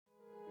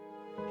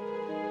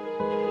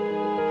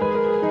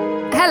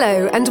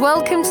Hello and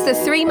welcome to the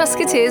Three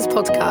Musketeers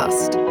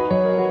podcast.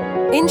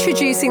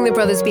 Introducing the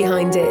brothers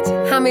behind it,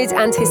 Hamid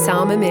and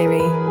Hissam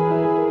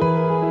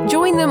Amiri.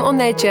 Join them on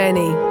their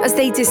journey as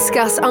they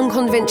discuss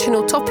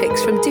unconventional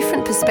topics from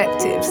different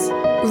perspectives.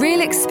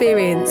 Real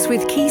experience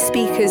with key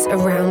speakers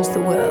around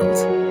the world.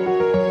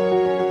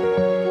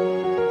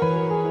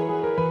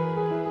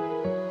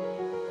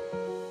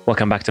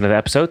 Welcome back to another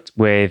episode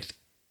with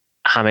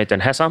Hamid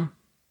and Hissam.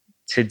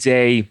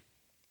 Today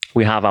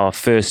we have our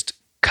first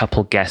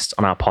couple guests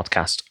on our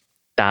podcast,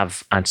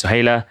 Dav and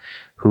Suhaila,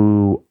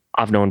 who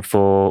I've known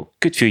for a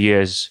good few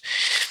years.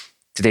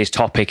 Today's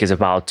topic is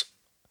about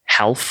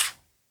health.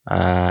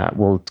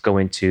 We'll go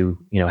into,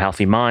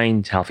 healthy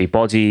mind, healthy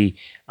body,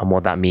 and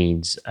what that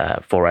means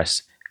for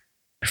us.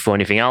 Before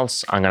anything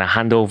else, I'm going to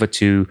hand over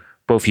to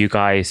both of you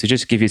guys to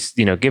just give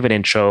give an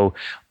intro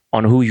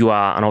on who you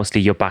are and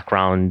obviously your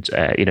background,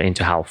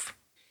 into health.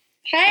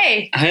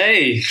 Hey,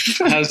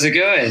 How's it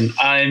going?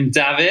 I'm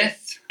David.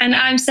 And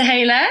I'm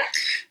Suhaila.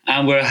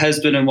 And we're a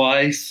husband and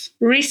wife.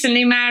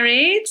 Recently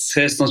married.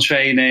 Personal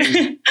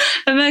training.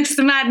 Amongst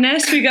the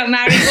madness, we got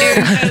married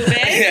during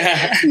COVID.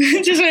 Yeah.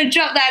 Just want to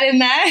drop that in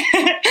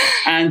there.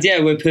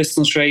 And we're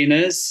personal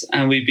trainers,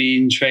 and we've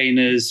been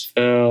trainers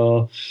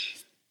for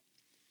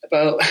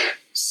about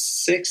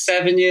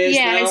 6-7 years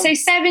now. Yeah, I'd say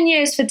 7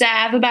 years for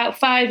Dav, about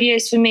 5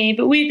 years for me.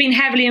 But we've been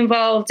heavily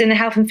involved in the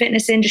health and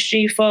fitness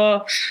industry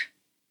for,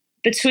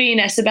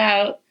 between us,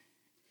 about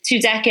 2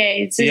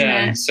 decades, isn't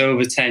it? So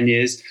over 10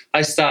 years.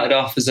 I started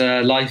off as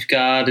a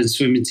lifeguard and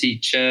swimming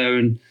teacher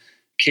and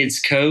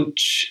kids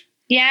coach.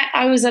 Yeah,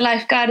 I was a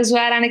lifeguard as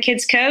well and a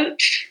kids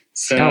coach.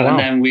 So And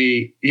then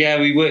we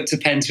worked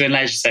at Pentwyn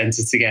Leisure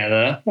Centre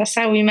together. That's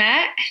how we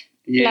met.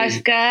 Yeah.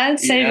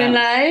 Lifeguard, saving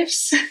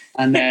lives.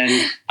 And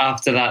then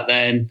after that,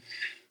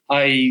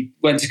 I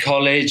went to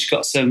college,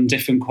 got some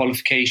different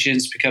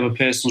qualifications to become a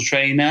personal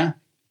trainer.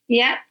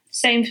 Yeah.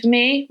 Same for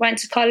me. Went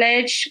to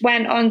college,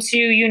 went on to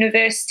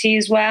university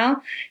as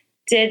well,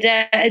 did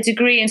a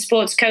degree in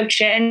sports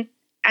coaching,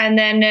 and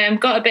then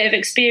got a bit of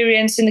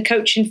experience in the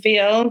coaching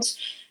field.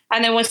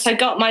 And then once I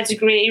got my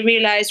degree,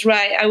 realised,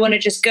 right, I want to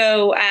just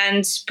go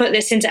and put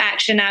this into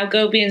action now,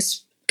 go be a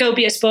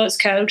sports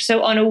coach.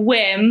 So on a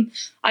whim,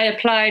 I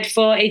applied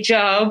for a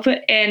job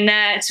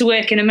to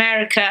work in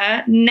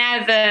America.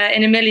 Never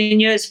in a million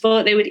years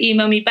thought they would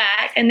email me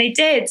back, and they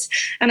did.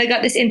 And I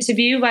got this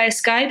interview via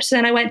Skype. So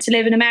then I went to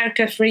live in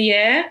America for a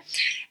year,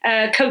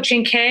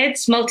 coaching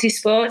kids,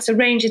 multi-sports, a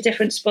range of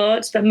different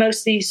sports, but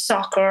mostly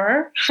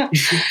soccer.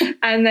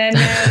 And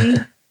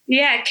then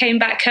came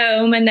back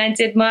home and then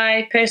did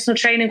my personal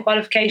training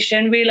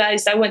qualification,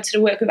 realised I wanted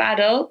to work with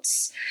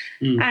adults,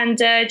 and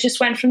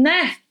just went from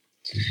there.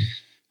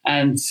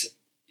 And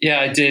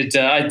I did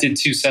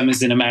 2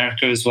 summers in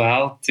America as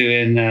well,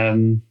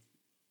 doing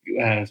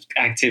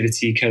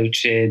activity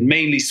coaching,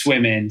 mainly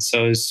swimming.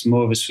 So I was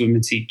more of a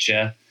swimming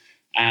teacher,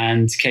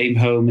 and came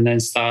home and then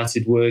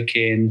started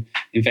working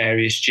in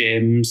various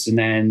gyms, and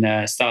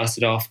then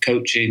started off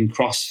coaching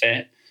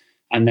CrossFit,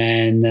 and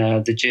then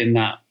the gym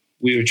that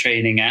we were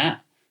training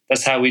at.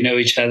 That's how we know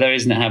each other,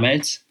 isn't it,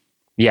 Hamid?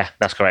 Yeah,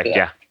 that's correct.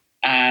 Yeah.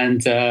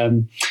 And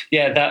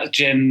that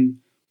gym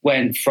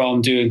went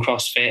from doing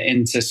CrossFit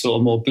into sort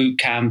of more boot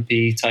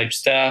campy type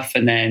stuff,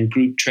 and then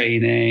group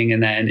training,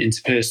 and then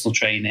into personal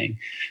training.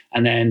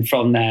 And then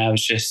from there, I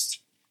was just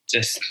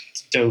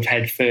dove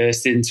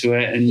headfirst into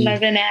it and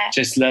loving it.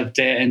 Just loved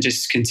it, and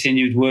just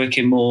continued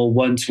working more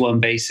one-to-one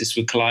basis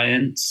with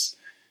clients.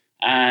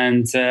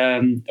 And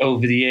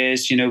over the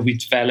years, we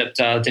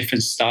developed our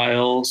different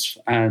styles,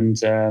 and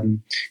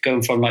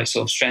going from like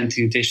sort of strength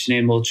and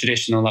conditioning, more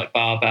traditional like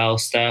barbell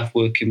stuff,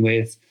 working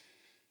with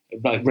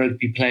like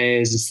rugby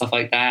players and stuff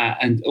like that,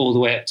 and all the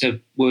way up to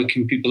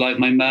working with people like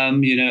my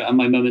mum, and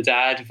my mum and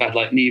dad who've had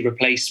like knee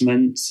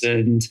replacements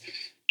and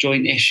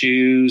joint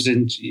issues,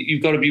 and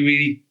you've got to be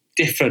really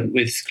different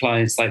with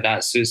clients like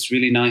that. So it's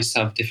really nice to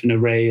have a different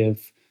array of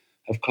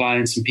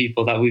clients and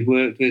people that we've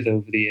worked with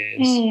over the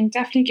years.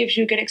 Definitely gives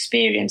you a good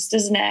experience,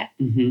 doesn't it?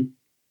 Mm-hmm.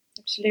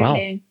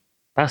 Absolutely.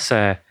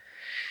 Wow.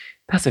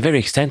 That's a very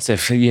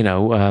extensive,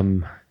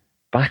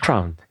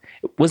 background.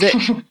 Was it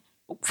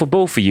for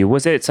both of you?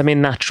 Was it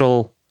something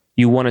natural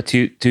you wanted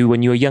to do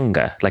when you were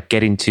younger? Like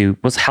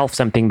was health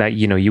something that,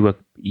 you were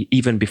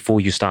even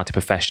before you started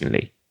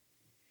professionally?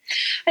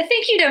 I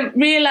think you don't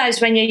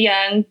realise when you're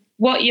young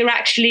what you're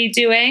actually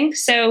doing.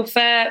 So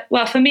for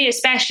me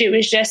especially, it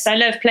was just, I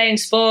love playing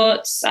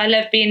sports. I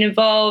love being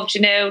involved,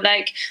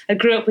 like I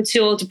grew up with 2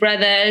 older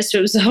brothers. So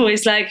it was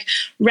always like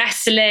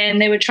wrestling.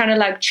 They were trying to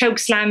like choke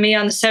slam me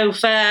on the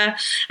sofa.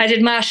 I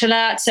did martial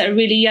arts at a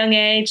really young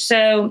age.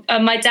 So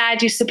my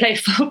dad used to play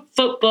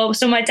football.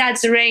 So my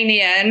dad's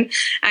Iranian,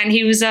 and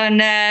he was on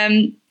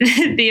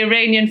the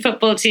Iranian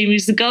football team. He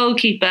was the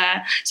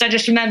goalkeeper. So I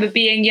just remember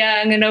being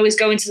young and always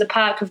going to the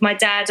park with my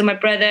dad and my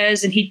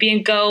brothers, and he'd be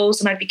in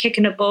goals and I'd be kicking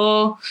a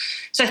ball.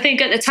 So I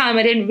think at the time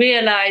I didn't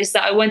realise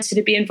that I wanted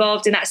to be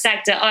involved in that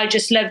sector. I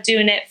just loved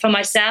doing it for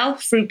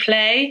myself through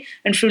play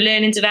and through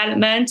learning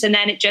development. And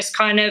then it just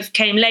kind of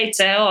came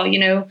later,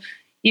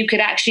 you could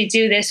actually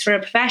do this for a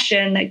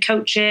profession, like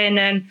coaching,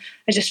 and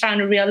I just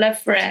found a real love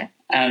for it.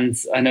 And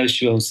I know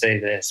she won't say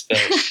this, but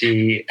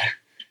she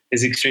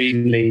is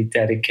extremely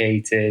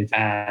dedicated,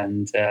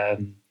 and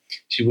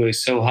she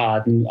works so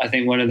hard. And I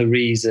think one of the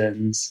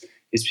reasons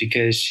is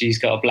because she's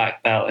got a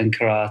black belt in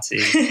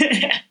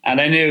karate. And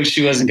I knew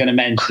she wasn't going to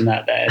mention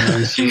that then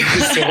when she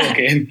was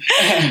talking.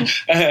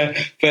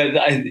 But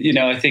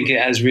I think it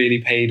has really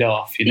paid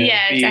off.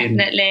 Yeah,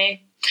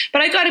 definitely.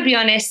 But I got to be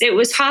honest, it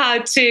was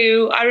hard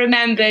I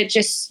remember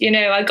just,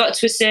 I got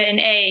to a certain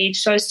age.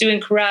 So I was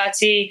doing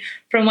karate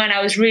from when I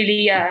was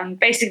really young.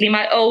 Basically,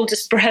 my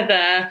oldest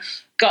brother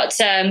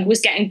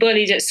was getting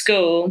bullied at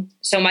school.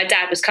 So my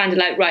dad was kind of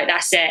like, right,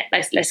 that's it.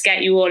 Let's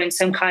get you all in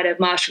some kind of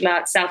martial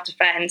arts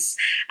self-defense.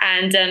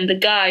 And the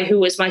guy who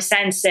was my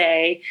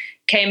sensei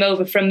came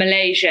over from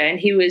Malaysia, and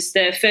he was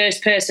the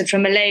first person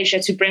from Malaysia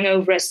to bring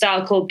over a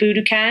style called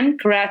Budokan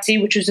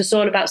karate, which was just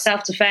all about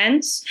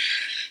self-defense.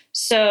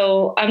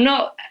 So I'm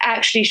not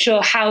actually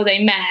sure how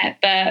they met,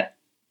 but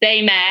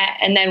they met,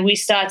 and then we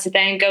started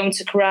then going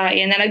to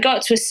karate. And then I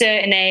got to a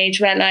certain age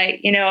where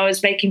I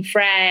was making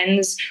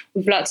friends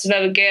with lots of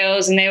other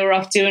girls, and they were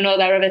off doing all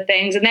their other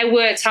things. And there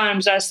were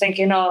times I was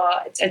thinking,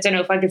 I don't know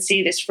if I could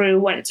see this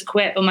through, wanted to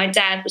quit. But my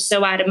dad was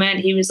so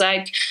adamant. He was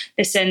like,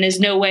 listen, there's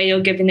no way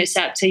you're giving this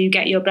up till you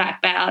get your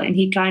black belt. And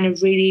he kind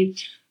of really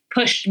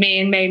pushed me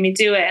and made me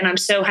do it. And I'm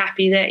so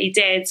happy that he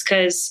did,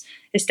 because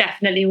it's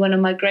definitely one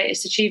of my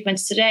greatest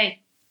achievements today.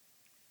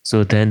 So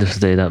at the end of the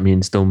day, that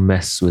means don't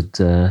mess with...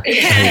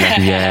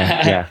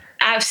 yeah.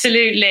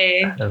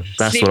 Absolutely.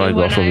 That's what I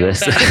got from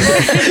this.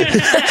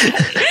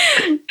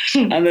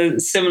 And a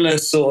similar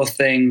sort of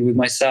thing with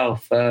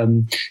myself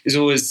is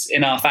always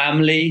in our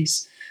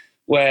families,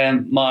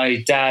 where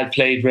my dad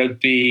played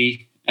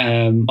rugby.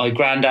 My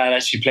granddad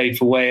actually played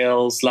for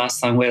Wales. Last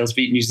time Wales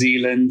beat New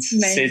Zealand.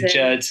 Amazing. Sid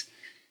Judd.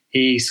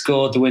 He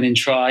scored the winning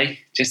try,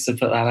 just to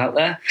put that out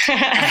there.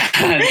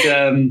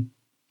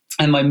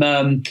 And my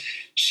mum,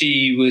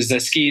 she was a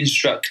ski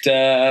instructor,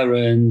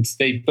 and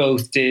they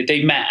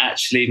met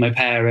actually, my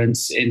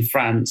parents, in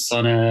France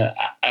on a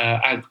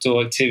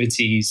outdoor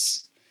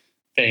activities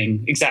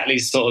thing, exactly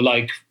sort of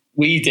like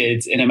we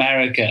did in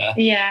America,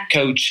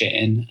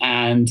 coaching.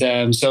 And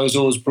so I was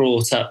always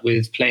brought up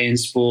with playing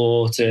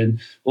sport, and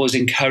always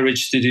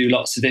encouraged to do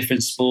lots of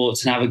different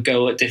sports and have a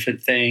go at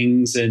different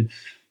things. And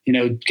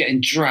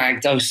getting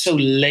dragged. I was so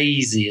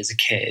lazy as a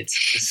kid,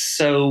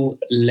 so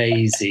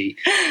lazy.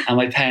 And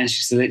my parents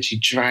used to literally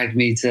drag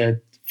me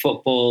to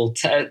football,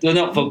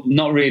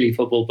 not really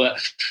football, but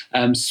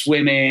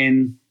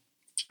swimming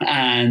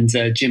and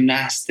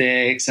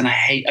gymnastics. And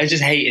I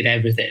just hated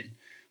everything.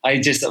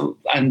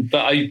 But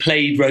I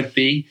played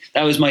rugby.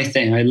 That was my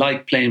thing. I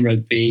liked playing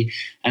rugby.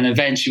 And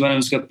eventually, when I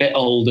was a bit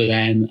older,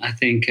 then I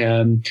think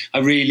I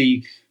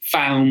really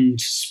found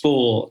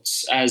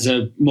sports as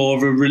more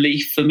of a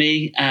relief for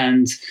me.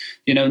 And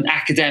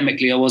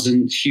academically I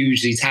wasn't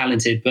hugely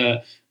talented,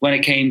 but when it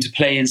came to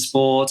playing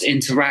sport,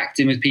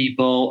 interacting with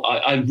people,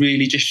 I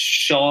really just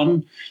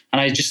shone,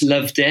 and I just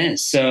loved it.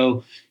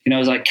 So I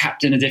was like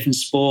captain of different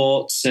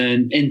sports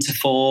and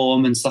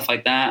interform and stuff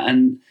like that.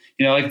 And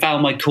I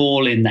found my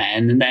calling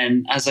then. And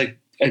then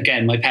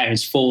again, my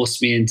parents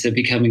forced me into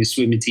becoming a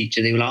swimming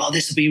teacher. They were like,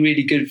 this will be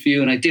really good for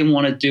you. And I didn't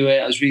want to do it.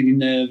 I was really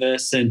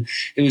nervous. And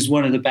it was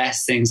one of the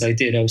best things I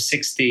did. I was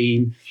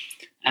 16,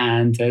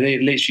 and they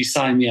literally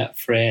signed me up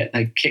for it.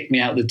 They kicked me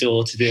out the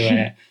door to do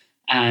it.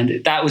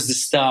 And that was the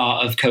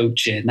start of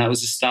coaching. That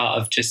was the start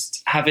of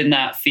just having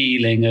that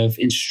feeling of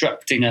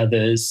instructing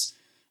others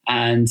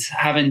and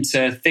having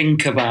to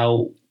think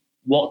about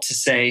what to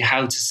say,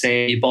 how to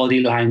say,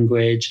 body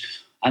language,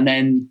 and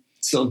then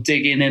sort of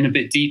digging in a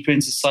bit deeper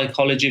into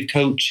psychology of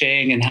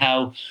coaching and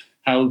how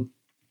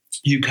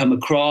you come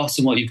across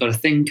and what you've got to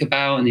think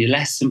about and your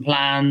lesson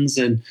plans.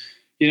 And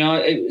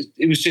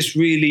it was just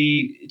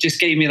really, it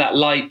just gave me that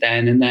light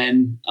then. And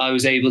then I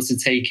was able to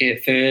take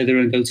it further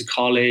and go to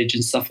college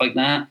and stuff like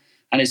that.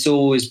 And it's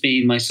always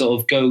been my sort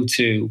of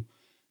go-to.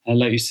 And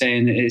like you're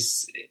saying,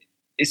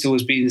 it's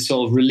always been the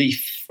sort of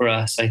relief for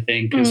us, I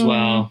think, as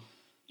well.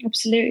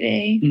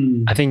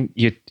 Absolutely. I think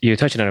you're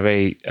touching on a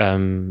very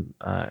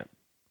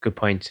good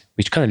point,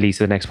 which kind of leads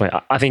to the next point.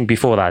 I think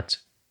before that,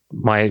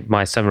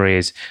 my summary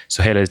is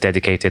Sohaila's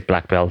dedicated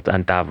black belt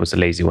and Dav was the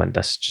lazy one.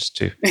 That's just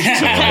to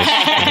summarize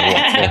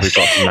what we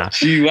got from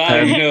that. You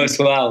know as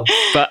well.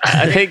 But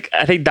I think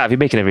Dav, you're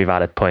making a very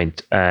valid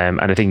point,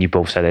 and I think you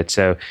both said it.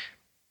 So,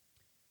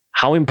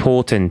 how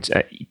important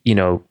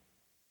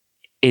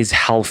is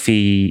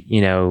healthy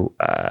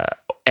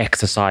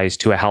exercise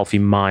to a healthy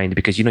mind?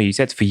 Because you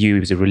said for you it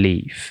was a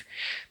relief.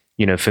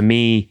 For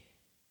me,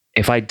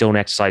 if I don't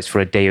exercise for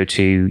a day or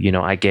two,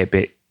 I get a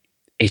bit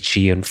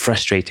itchy and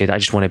frustrated. I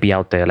just want to be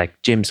out there.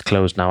 Like, gym's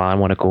closed now. I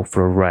want to go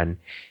for a run.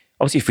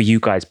 Obviously, for you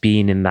guys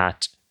being in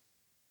that,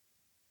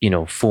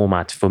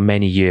 format for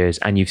many years,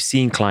 and you've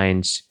seen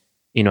clients,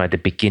 at the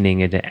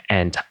beginning and the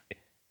end.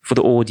 For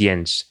the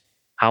audience,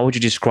 how would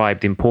you describe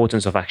the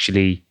importance of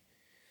actually,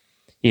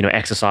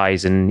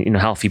 exercise and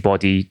healthy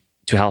body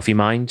to healthy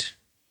mind?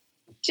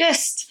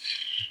 Just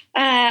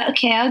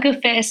okay, I'll go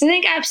first. I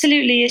think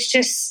absolutely it's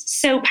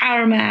just so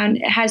paramount.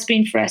 It has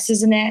been for us,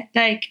 isn't it?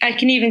 Like I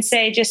can even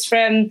say just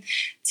from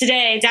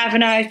today, Dav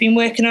and I have been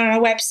working on our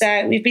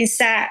website. We've been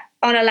sat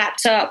on a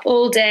laptop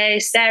all day,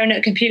 staring at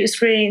a computer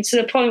screen to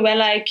the point where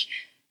like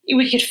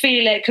we could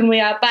feel it when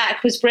our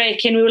back was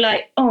breaking. We were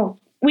like, oh,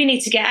 we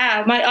need to get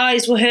out. My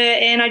eyes were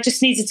hurting. I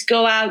just needed to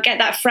go out, get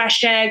that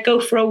fresh air, go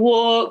for a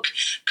walk,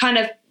 kind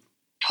of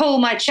pull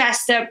my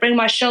chest up, bring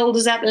my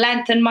shoulders up,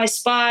 lengthen my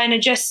spine,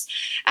 and just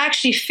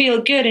actually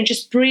feel good and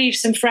just breathe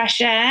some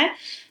fresh air.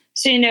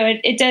 So,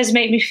 it does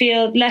make me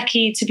feel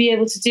lucky to be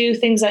able to do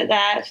things like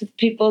that for the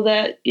people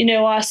that,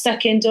 are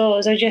stuck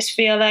indoors. I just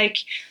feel like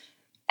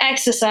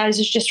exercise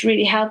has just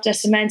really helped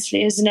us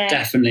immensely, isn't it?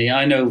 Definitely.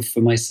 I know for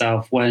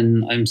myself,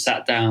 when I'm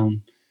sat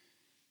down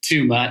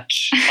too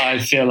much, I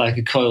feel like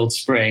a coiled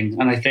spring.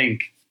 And I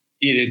think,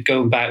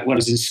 going back when I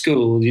was in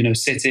school,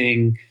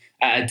 sitting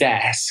at a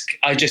desk,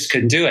 I just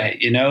couldn't do it.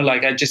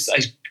 I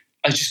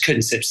just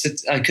couldn't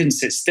sit. I couldn't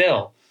sit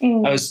still.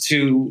 I was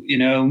too,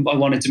 I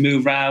wanted to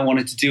move around,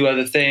 wanted to do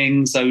other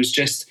things. I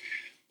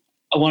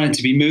wanted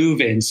to be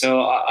moving.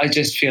 So I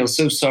just feel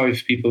so sorry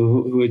for people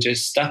who are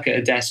just stuck at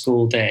a desk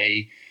all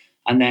day,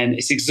 and then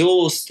it's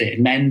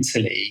exhausting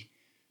mentally.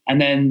 And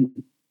then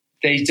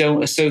they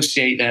don't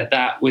associate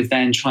that with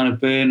then trying to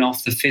burn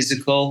off the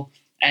physical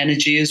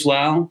energy as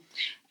well.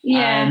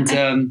 Yeah, and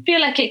I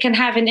feel like it can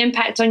have an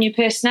impact on your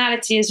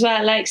personality as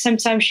well. Like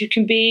sometimes you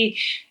can be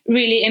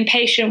really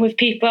impatient with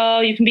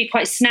people, you can be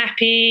quite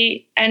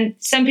snappy, and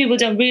some people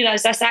don't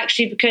realize that's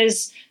actually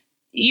because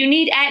you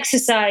need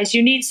exercise.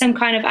 You need some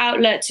kind of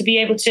outlet to be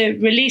able to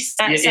release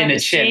that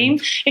self-esteem.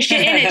 It's your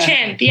inner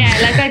chimp. Yeah,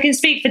 like I can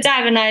speak for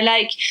Dav and I.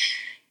 Like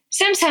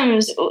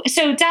sometimes,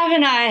 so Dav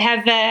and I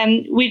have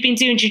we've been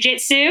doing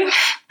jiu-jitsu,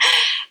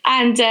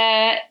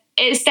 and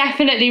it's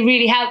definitely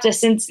really helped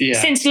us. And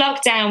since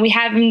lockdown, we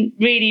haven't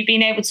really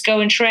been able to go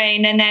and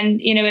train. And then,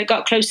 it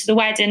got close to the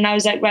wedding. And I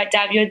was like, right,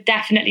 Dav, you're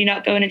definitely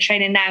not going and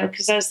training now.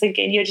 Because I was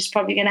thinking you're just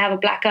probably going to have a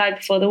black eye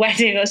before the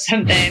wedding or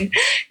something.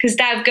 Because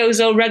Dav goes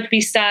all rugby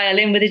style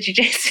in with a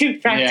jiu-jitsu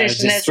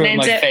practitioner. Yeah, just throw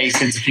my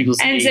face into people's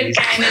knees. Ends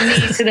up getting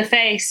a knee to the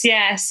face,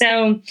 yeah.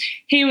 So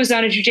he was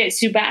on a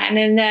jiu-jitsu ban.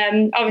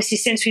 And obviously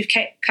since we've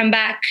come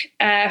back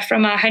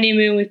from our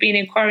honeymoon, we've been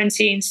in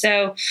quarantine.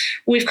 So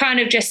we've kind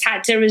of just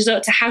had to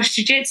resort to house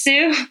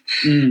jiu-jitsu.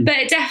 But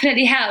it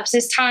definitely helps.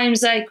 There's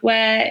times like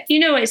where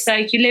it's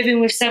like you're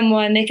living with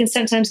someone, they can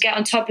sometimes get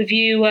on top of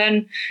you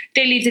and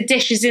they leave the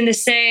dishes in the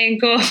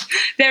sink or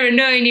they're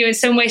annoying you in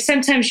some way.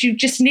 Sometimes you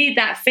just need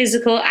that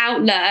physical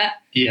outlet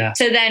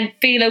to then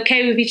feel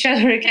okay with each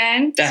other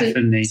again.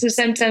 Definitely. So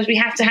sometimes we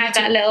have to have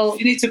that little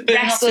you need to burn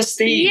off the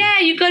steam. Yeah,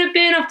 you've got to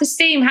burn off the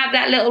steam, have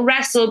that little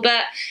wrestle,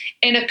 but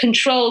in a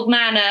controlled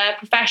manner,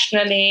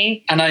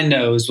 professionally. And I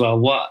know as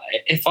well,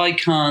 if I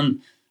can't,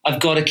 I've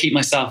got to keep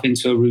myself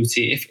into a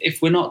routine.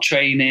 If we're not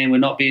training, we're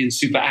not being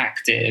super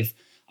active,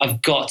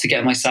 I've got to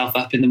get myself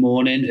up in the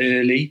morning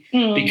early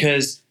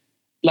because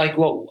like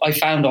what I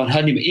found on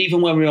honeymoon,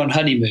 even when we were on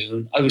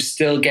honeymoon, I was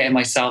still getting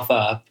myself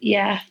up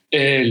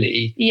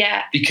early.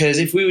 Yeah. Because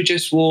if we were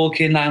just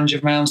walking,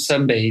 lounging around,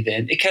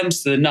 sunbathing, it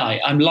comes to the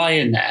night, I'm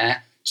lying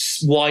there,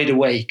 just wide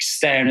awake,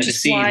 staring at the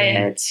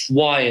ceiling,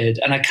 wired,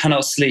 and I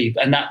cannot sleep.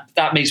 And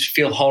that makes me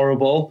feel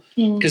horrible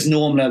because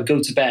normally I would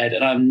go to bed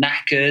and I'm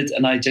knackered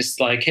and I just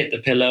like hit the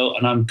pillow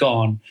and I'm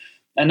gone.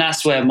 And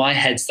that's where my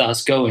head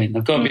starts going.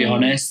 I've got to be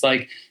honest,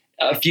 like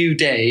a few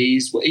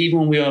days, even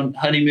when we were on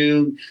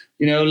honeymoon,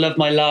 love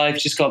my life,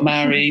 just got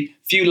married,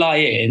 a few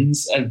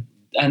lie-ins and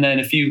then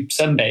a few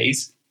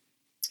sunbays.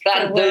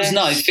 Those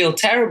nights feel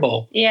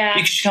terrible. Yeah.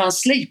 Because you can't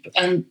sleep.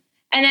 And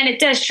then it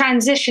does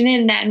transition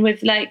in then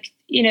with like,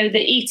 the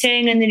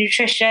eating and the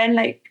nutrition.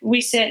 Like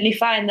we certainly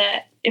find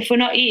that if we're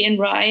not eating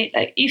right,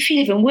 like you feel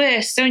even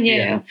worse, don't you?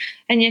 Yeah.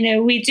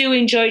 And, we do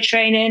enjoy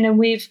training and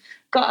we've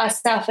got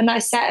ourselves a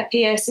nice setup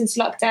here since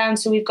lockdown.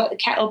 So we've got the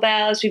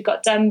kettlebells, we've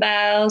got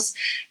dumbbells.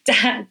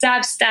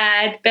 Dav's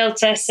dad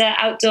built us an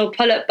outdoor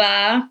pull-up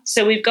bar.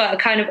 So we've got a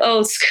kind of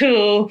old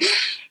school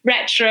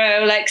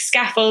retro like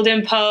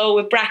scaffolding pole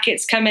with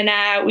brackets coming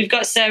out. We've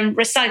got some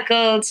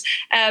recycled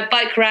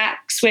bike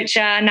racks which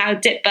are now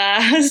dip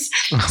bars.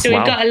 So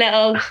we've got a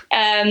little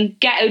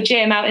ghetto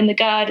gym out in the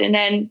garden,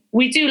 and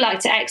we do like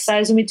to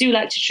exercise and we do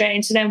like to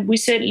train. So then we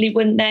certainly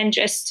wouldn't then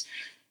just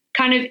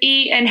kind of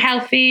eat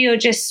unhealthy or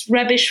just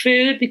rubbish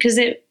food, because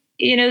it,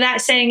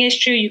 that saying is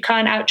true. You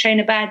can't out-train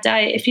a bad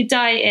diet. If you're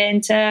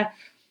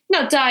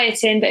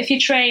but if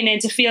you're training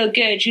to feel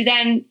good,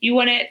 you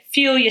want to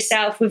fuel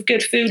yourself with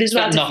good food as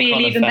well to feel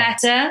even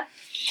better.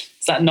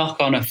 It's that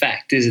knock-on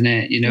effect, isn't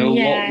it?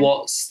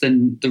 What's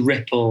the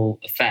ripple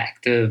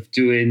effect of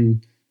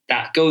doing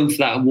that, going for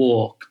that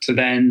walk, to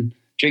then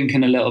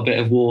drinking a little bit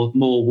of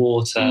more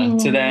water,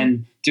 to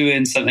then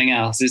doing something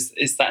else?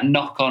 It's that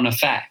knock-on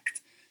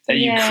effect that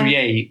you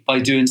create by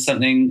doing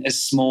something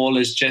as small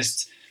as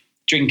just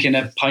drinking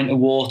a pint of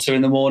water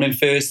in the morning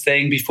first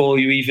thing before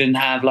you even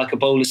have like a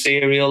bowl of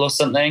cereal or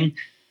something.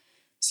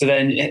 So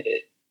then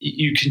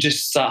you can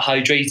just start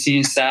hydrating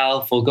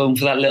yourself or going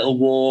for that little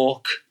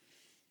walk.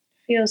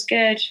 Feels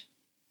good.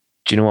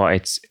 Do you know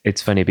what?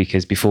 It's funny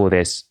because before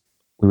this,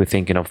 we were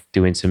thinking of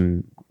doing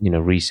some,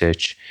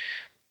 research,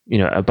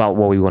 about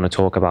what we want to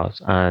talk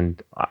about.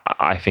 And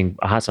I think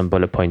I had some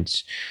bullet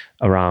points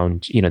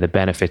around, the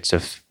benefits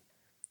of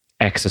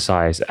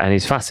exercise. And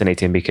it's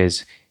fascinating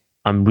because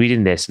I'm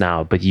reading this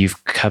now, but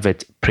you've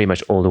covered pretty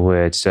much all the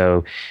words.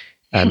 So,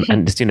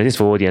 and this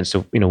for audience.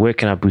 So, where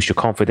can I boost your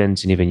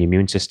confidence and even your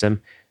immune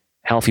system?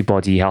 Healthy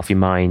body, healthy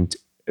mind,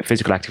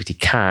 physical activity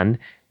can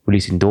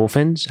release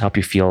endorphins, help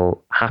you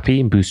feel happy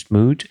and boost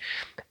mood.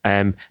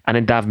 And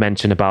then Dav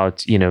mentioned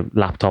about,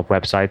 laptop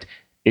website.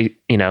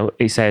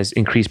 It says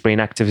increase brain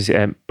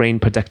activity, brain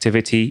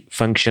productivity,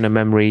 function and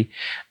memory.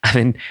 And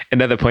then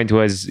another point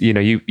was,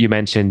 you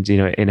mentioned,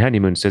 in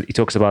honeymoon. So it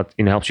talks about,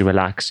 helps you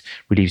relax,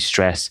 relieve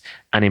stress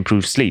and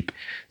improve sleep.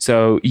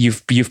 So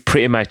you've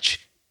pretty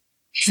much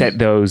said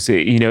those,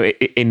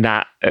 in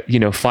that,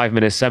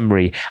 5-minute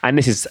summary. And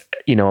this is,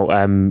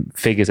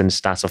 figures and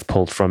stats I've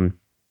pulled from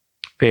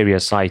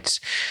various sites.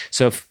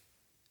 So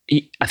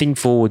I think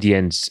for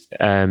audience,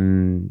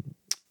 leading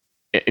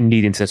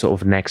to the sort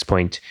of next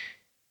point,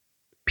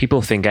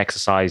 people think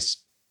exercise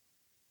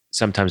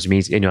sometimes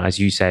means, as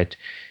you said,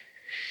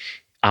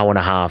 hour and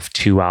a half,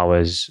 2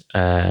 hours,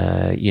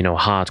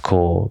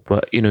 hardcore.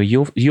 But,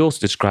 you also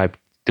described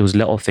those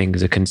little things,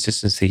 the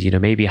consistency,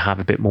 maybe have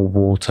a bit more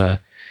water,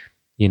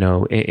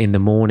 in the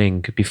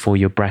morning before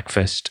your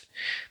breakfast.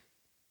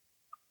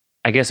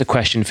 I guess a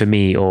question for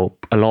me, or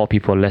a lot of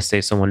people, let's say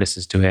someone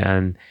listens to it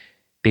and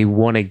they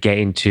want to get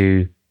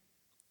into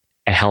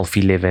a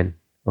healthy living,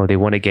 or they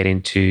want to get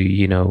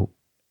into,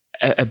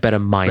 a better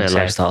mindset. Better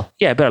lifestyle.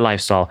 Yeah, a better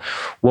lifestyle.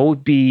 What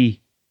would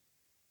be,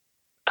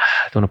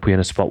 I don't want to put you on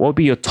the spot, what would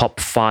be your top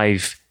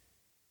 5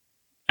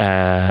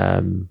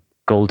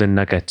 golden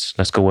nuggets?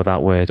 Let's go with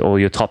that word. Or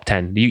your top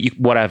 10,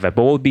 whatever.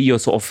 But what would be your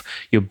sort of,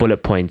 your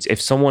bullet points? If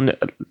someone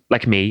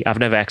like me, I've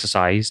never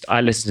exercised,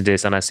 I listen to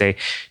this and I say,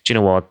 do you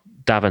know what?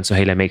 Dav and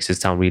Sohaila makes it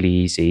sound really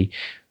easy,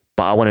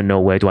 but I want to know,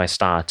 where do I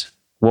start?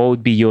 What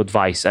would be your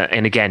advice?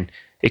 And again,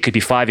 it could be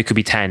 5, it could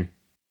be 10.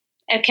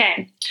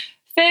 Okay.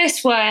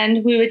 First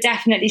one, we would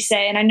definitely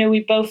say, and I know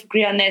we both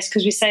agree on this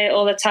because we say it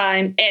all the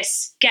time,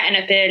 it's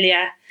getting up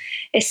earlier.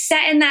 It's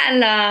setting that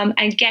alarm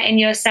and getting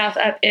yourself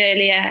up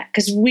earlier,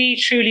 because we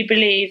truly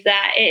believe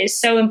that it is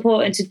so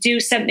important to do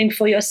something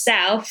for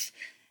yourself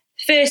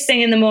first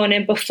thing in the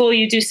morning before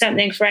you do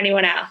something for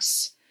anyone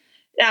else.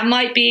 That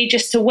might be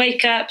just to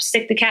wake up,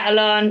 stick the kettle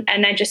on,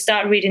 and then just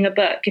start reading a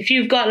book. If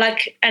you've got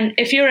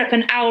if you're up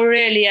an hour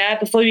earlier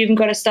before you even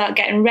got to start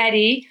getting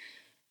ready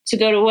to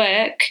go to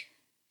work,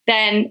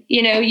 then,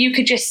 you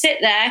could just sit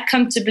there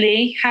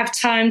comfortably, have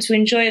time to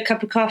enjoy a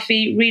cup of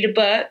coffee, read a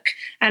book,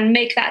 and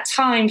make that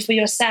time for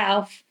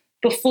yourself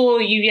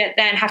before you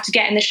then have to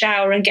get in the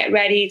shower and get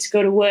ready to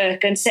go to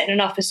work and sit in an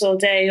office all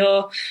day,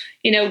 or,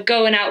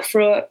 going out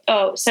for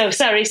so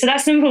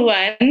that's number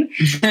 1. And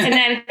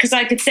then, because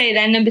I could say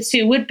then number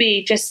 2 would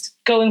be just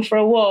going for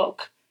a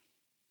walk.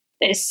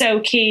 It's so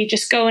key,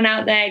 just going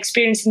out there,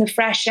 experiencing the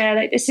fresh air.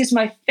 Like, this is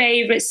my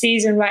favorite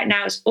season right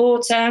now. It's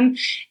autumn,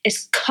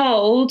 it's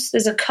cold,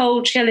 there's a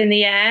cold chill in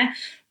the air,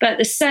 but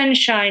the sun's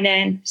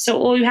shining. So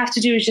all you have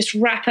to do is just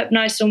wrap up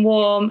nice and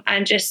warm,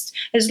 and just,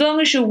 as long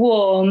as you're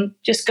warm,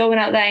 just going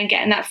out there and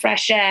getting that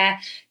fresh air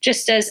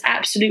just does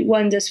absolute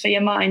wonders for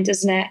your mind,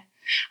 doesn't it?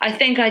 I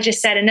think I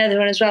just said another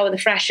one as well with the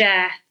fresh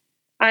air.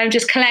 I'm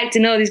just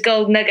collecting all these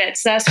gold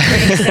nuggets. That's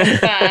great so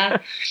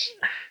far.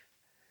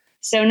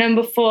 So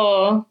number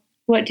 4,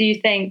 what do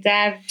you think,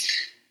 Dav?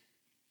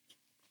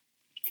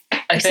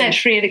 I said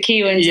 3 of the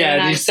key ones.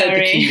 Yeah, you said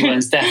the key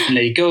ones,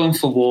 definitely. Going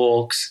for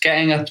walks,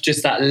 getting up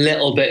just that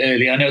little bit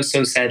early. I know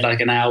So said like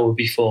an hour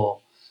before,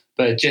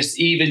 but just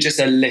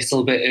a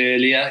little bit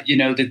earlier,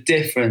 the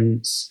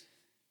difference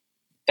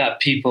that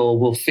people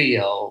will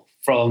feel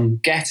from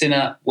getting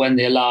up when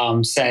the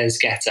alarm says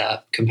get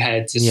up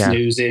compared to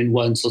snoozing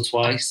once or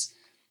twice.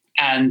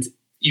 And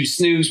you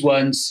snooze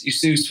once, you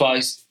snooze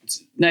twice,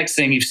 next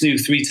thing you've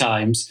snoozed 3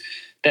 times.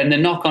 Then the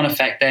knock-on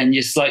effect, then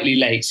you're slightly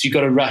late, so you've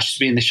got to rush to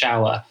be in the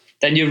shower.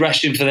 Then you're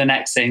rushing for the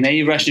next thing. Then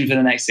you're rushing for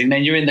the next thing.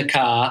 Then you're in the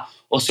car,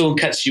 or someone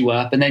cuts you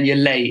up, and then you're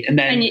late. And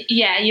then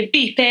you're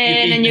beeping,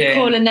 and you're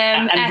calling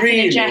them. And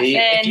really,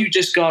 if you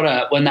just got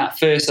up when that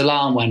first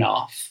alarm went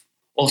off,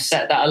 or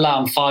set that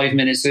alarm 5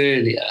 minutes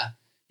earlier,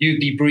 you'd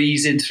be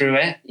breezing through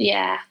it.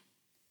 Yeah.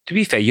 To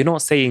be fair, you're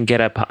not saying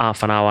get up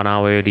half an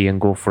hour early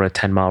and go for a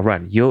 10-mile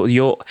run.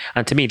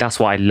 And to me, that's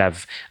what I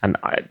love. And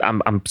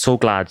I'm so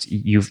glad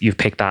you've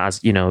picked that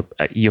as,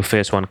 your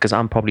first one, because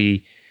I'm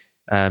probably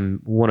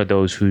one of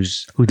those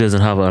who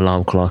doesn't have an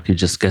alarm clock. He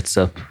just gets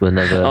up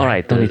whenever. All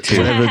right, don't need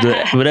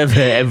to.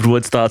 Whenever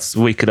everyone starts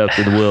waking up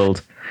in the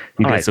world,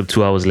 he gets up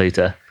 2 hours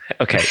later.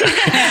 Okay.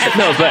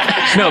 No, but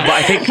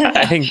I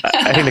think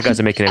the guys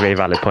are making a very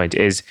valid point.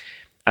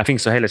 I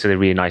think Sohaila said it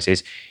really nice.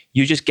 Is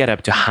you just get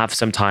up to have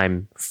some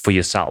time for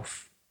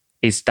yourself.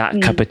 It's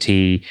that cup of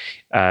tea.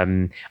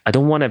 I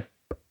don't want to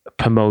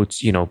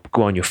promote,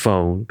 go on your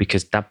phone,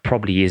 because that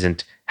probably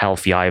isn't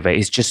healthy either.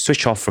 It's just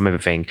switch off from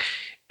everything.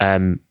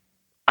 And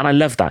And I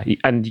love that.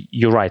 And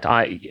you're right.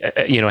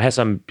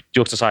 Hesam,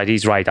 jokes aside,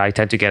 he's right. I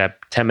tend to get up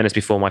 10 minutes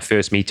before my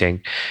first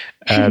meeting,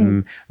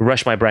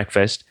 rush my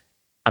breakfast.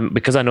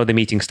 Because I know the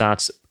meeting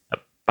starts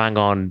bang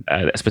on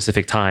a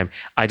specific time,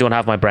 I don't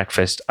have my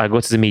breakfast. I go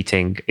to the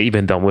meeting,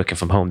 even though I'm working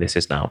from home, this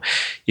is now,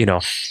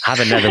 have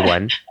another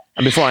one.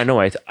 And before I know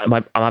it,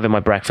 I'm having my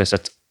breakfast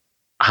at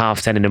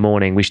 10:30 in the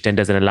morning, which then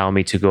doesn't allow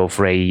me to go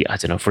for a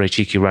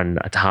cheeky run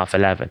at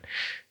 11:30.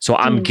 So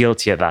I'm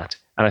guilty of that.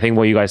 And I think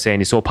what you guys are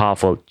saying is so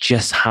powerful.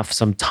 Just have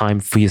some time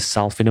for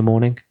yourself in the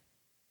morning.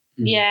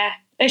 Yeah.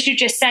 As you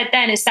just said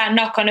then, it's that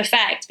knock-on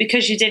effect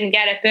because you didn't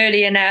get up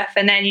early enough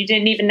and then you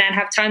didn't even then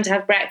have time to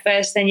have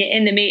breakfast, then you're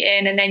in the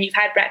meeting and then you've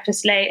had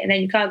breakfast late and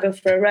then you can't go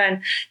for a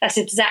run. That's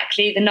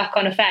exactly the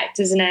knock-on effect,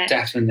 isn't it?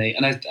 Definitely.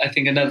 And I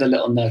think another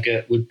little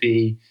nugget would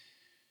be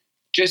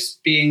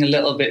just being a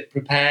little bit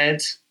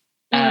prepared.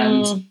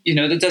 And,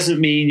 that doesn't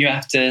mean you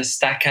have to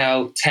stack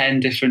out 10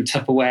 different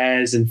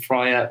Tupperwares and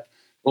fry up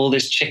all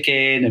this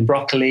chicken and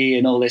broccoli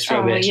and all this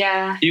rubbish.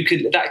 Yeah.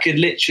 That could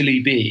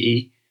literally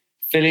be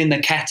filling the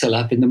kettle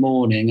up in the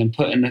morning and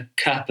putting a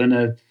cup and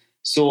a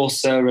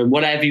saucer and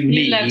whatever you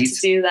need. You love to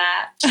do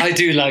that. I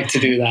do like to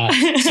do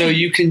that. So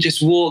you can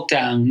just walk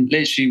down,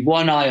 literally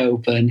one eye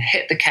open,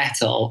 hit the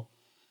kettle,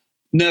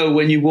 know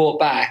when you walk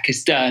back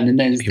it's done, and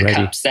then the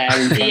cup's there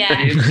in front of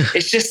you.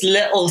 It's just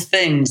little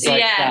things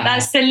like that. Yeah,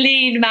 that's the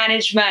lean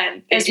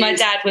management, as my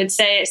dad would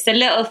say. It's the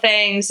little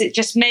things. It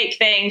just make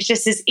things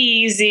just as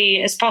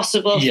easy as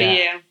possible for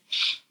you.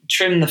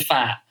 Trim the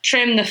fat.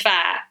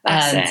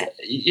 That's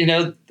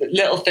it.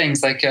 Little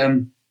things like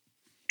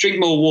drink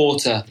more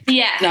water.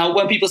 Yeah. Now,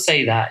 when people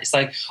say that, it's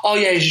like, oh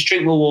yeah, just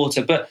drink more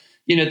water. But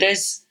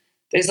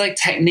there's like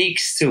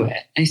techniques to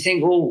it. And you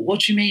think, well, what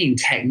do you mean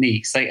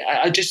techniques? Like,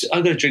 I've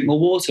got to drink more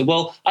water.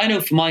 Well, I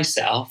know for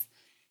myself,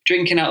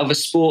 drinking out of a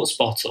sports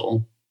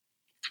bottle,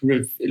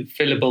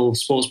 refillable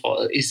sports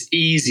bottle, is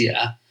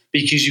easier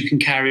because you can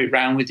carry it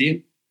around with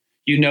you.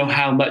 You know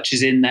how much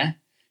is in there.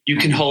 You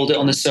can hold it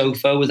on the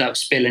sofa without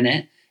spilling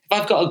it. If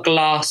I've got a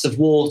glass of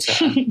water,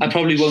 I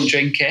probably won't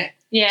drink it.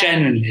 Yeah.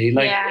 Generally,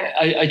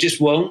 I just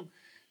won't.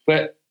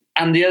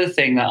 And the other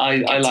thing that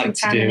I like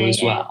to do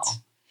as well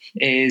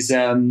is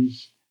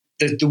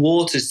the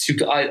water's too.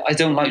 I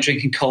don't like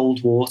drinking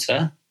cold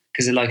water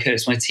because it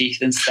hurts my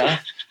teeth and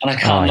stuff, and I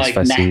can't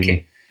neck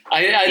it.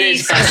 It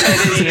is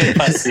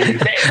fussy.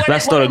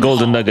 That's not a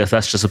golden nugget.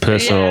 That's just a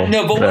personal. Yeah.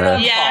 No, but when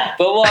I'm hot.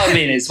 But what I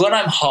mean is, when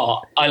I'm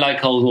hot, I like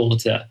cold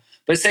water.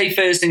 But say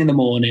first thing in the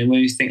morning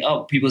when you think,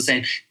 people are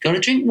saying, got to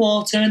drink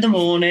water in the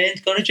morning,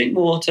 got to drink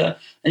water,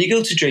 and you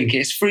go to drink it,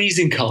 it's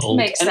freezing cold,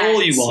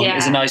 all you want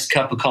is a nice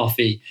cup of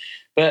coffee.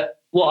 But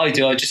what I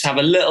do, I just have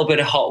a little bit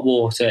of hot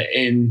water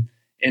in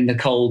the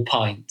cold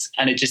pint,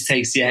 and it just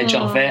takes the edge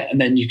off it,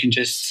 and then you can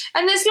just...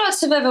 And there's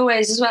lots of other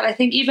ways as well. I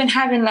think even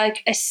having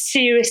a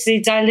seriously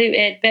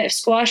diluted bit of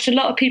squash, a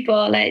lot of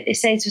people, they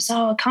say to us,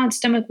 I can't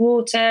stomach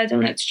water, I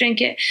don't like to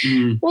drink it.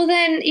 Well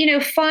then,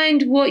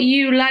 find what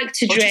you like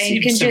to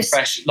drink and just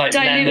fresh,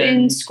 dilute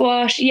in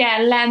squash,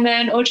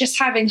 lemon, or just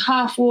having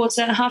half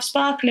water and half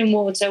sparkling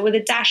water with a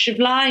dash of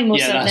lime or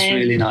something. Yeah, that's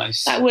really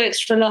nice. That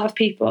works for a lot of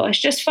people. It's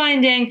just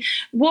finding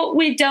what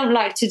we don't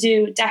like to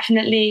do,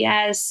 definitely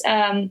as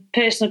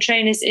personal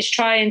trainers, is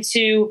trying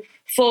to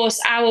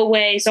force our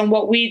ways on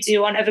what we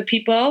do on other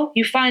people.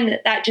 You find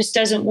that just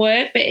doesn't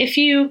work. But if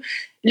you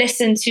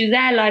listen to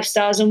their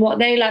lifestyles and what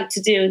they like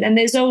to do, then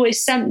there's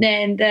always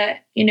something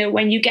that,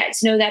 when you get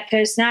to know their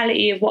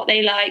personality of what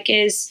they like,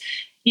 is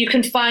you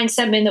can find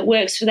something that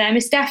works for them.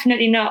 It's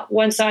definitely not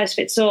one size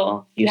fits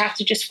all. You have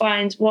to just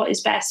find what is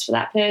best for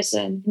that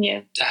person.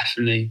 Yeah,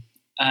 definitely.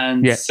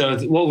 And so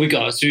what we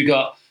got? So we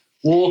got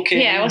walking,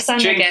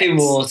 drinking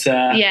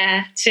water.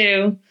 Yeah,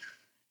 2.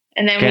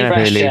 And then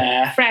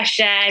fresh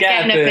air,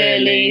 getting up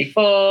early,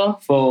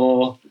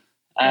 4.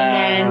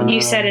 And then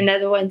you said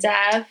another one,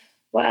 Dav.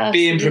 What else?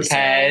 Being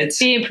prepared.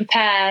 Being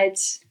prepared.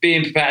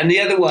 And the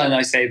other one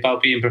I say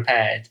about being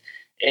prepared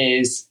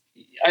is,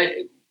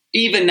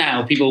 even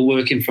now, people are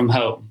working from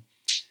home.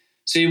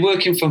 So you're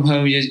working from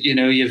home,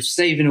 you're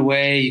saving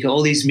away, you got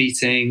all these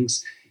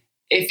meetings.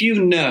 If you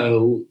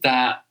know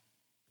that,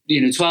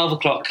 12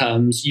 o'clock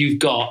comes, you've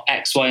got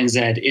X, Y, and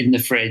Z in the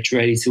fridge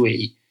ready to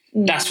eat,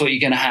 that's what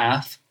you're going to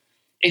have.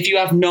 If you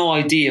have no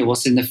idea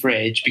what's in the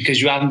fridge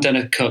because you haven't done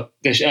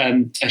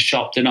a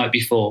shop the night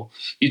before,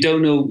 you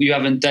don't know, you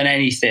haven't done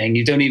anything,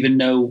 you don't even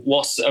know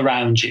what's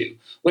around you.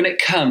 When it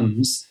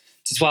comes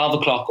to 12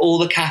 o'clock, all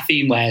the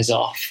caffeine wears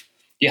off.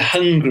 You're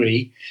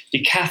hungry,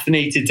 you're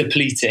caffeinated,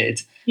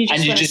 depleted,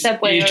 and you're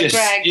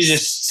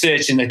just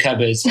searching the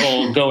cupboards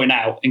or going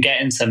out and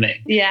getting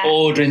something, or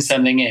ordering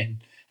something in.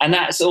 And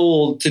that's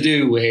all to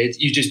do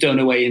with, you just don't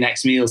know where your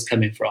next meal's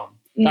coming from.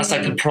 That's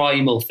like a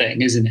primal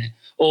thing, isn't it?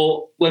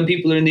 Or when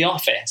people are in the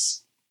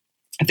office,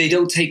 if they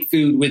don't take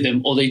food with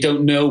them or they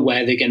don't know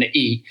where they're going to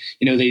eat,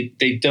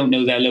 they don't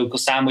know their local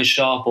sandwich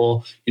shop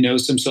or,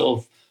 some sort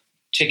of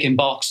chicken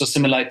box or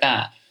something like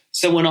that.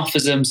 Someone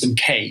offers them some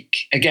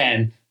cake.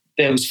 Again,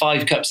 those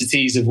 5 cups of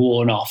teas have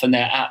worn off and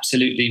they're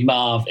absolutely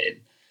marvin.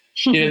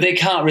 They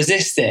can't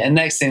resist it. And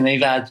next thing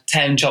they've had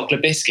 10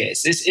 chocolate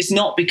biscuits. It's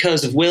not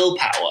because of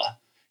willpower.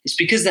 It's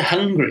because they're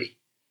hungry.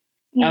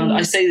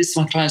 I say this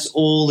to my clients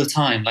all the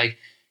time. Like,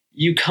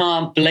 you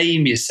can't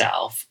blame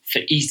yourself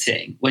for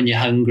eating when you're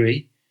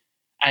hungry.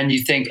 And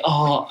you think,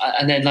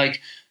 and then like,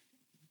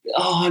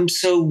 I'm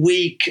so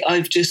weak.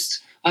 I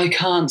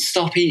can't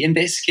stop eating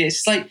biscuits.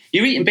 It's like,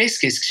 you're eating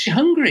biscuits because you're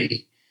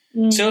hungry.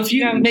 So if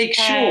you make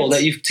sure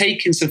that you've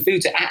taken some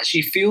food to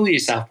actually fuel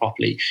yourself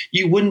properly,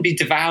 you wouldn't be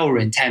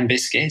devouring 10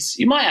 biscuits.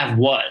 You might have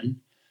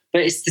one,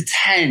 but it's the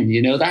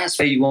 10, that's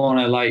where you want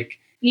to like.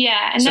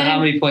 Yeah. And so how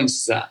many points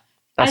is that?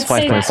 That's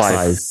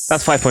 5.5.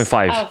 That's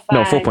 5.5. Oh,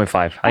 no,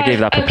 4.5. I gave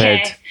that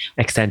prepared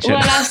extension.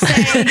 Well,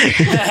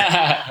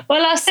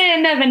 I'll say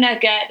another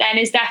nugget then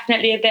is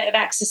definitely a bit of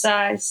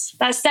exercise.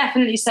 That's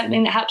definitely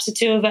something that helps the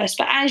two of us.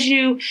 But as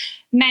you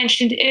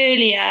mentioned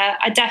earlier,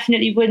 I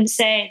definitely wouldn't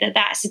say that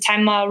that's a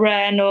 10-mile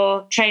run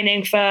or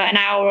training for an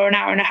hour or an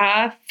hour and a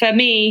half. For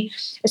me,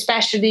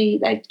 especially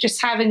like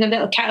just having a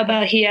little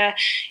kettlebell here,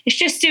 it's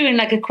just doing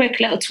like a quick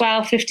little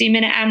 12,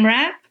 15-minute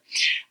AMRAP.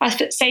 I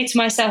say to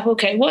myself,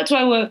 okay, what do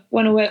I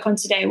want to work on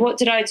today? What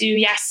did I do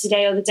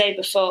yesterday or the day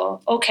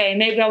before? Okay,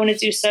 maybe I want to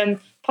do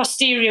some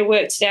posterior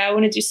work today. I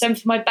want to do some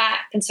for my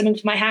back and something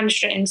for my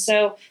hamstrings.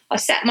 So I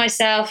set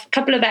myself a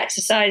couple of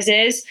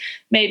exercises,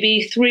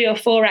 maybe 3 or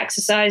 4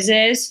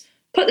 exercises,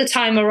 put the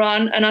timer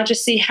on, and I'll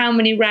just see how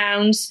many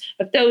rounds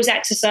of those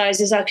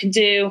exercises I can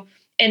do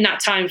in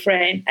that time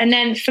frame. And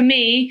then for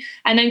me,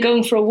 and then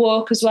going for a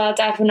walk as well,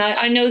 Dav and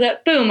I know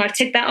that, boom, I've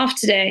ticked that off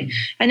today.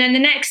 And then the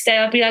next day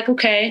I'll be like,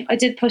 okay, I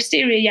did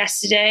posterior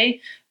yesterday,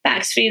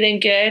 back's feeling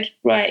good,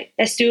 right,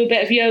 let's do a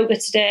bit of yoga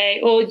today,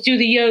 or do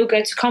the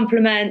yoga to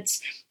complement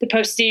the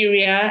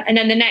posterior. And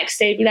then the next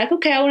day be like,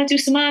 okay, I want to do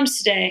some arms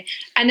today.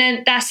 And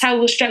then that's how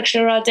we'll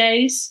structure our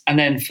days. And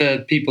then for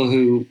people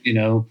who,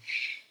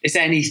 it's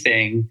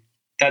anything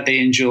that they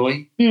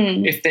enjoy.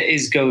 If it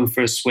is going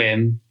for a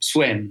swim.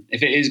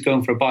 If it is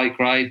going for a bike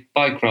ride.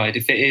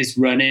 If it is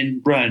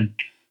running, run.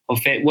 Or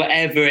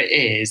whatever it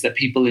is that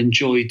people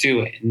enjoy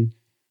doing,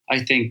 I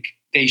think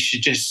they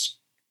should just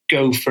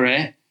go for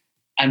it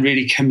and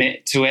really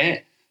commit to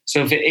it.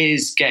 So if it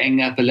is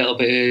getting up a little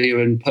bit earlier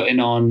and putting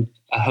on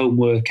a home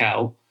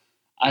workout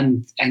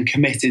and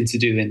committing to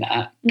doing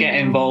that, get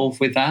involved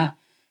with that.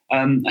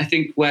 I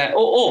think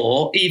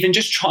or even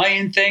just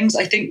trying things.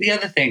 I think the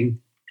other thing,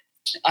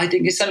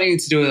 it's something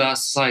to do with our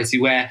society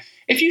where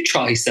if you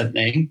try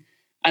something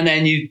and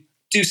then you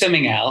do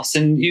something else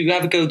and you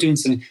have a go doing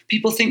something,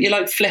 people think you're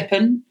like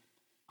flippant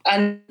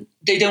and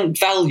they don't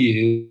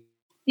value.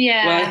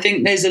 Yeah. Well, I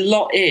think there's a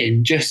lot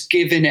in just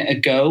giving it a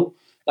go.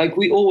 Like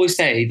we always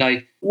say,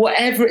 like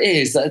whatever it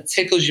is that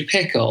tickles your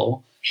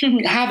pickle,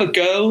 have a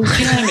go. Do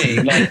you know what I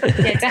mean? Like,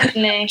 yeah,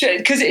 definitely.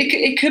 Because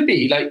it could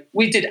be like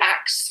we did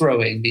axe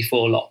throwing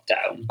before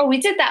lockdown. Oh, we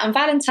did that on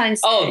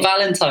Valentine's Day. Oh,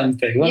 Valentine's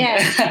Day. Yeah,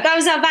 that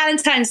was our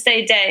Valentine's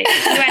Day day.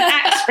 We went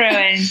axe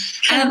throwing.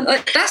 And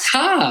that's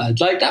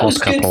hard. Like that was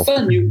good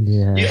fun.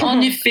 You're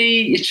on your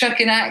feet. You're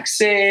chucking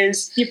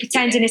axes. You're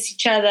pretending it's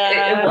each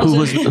other. Who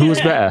was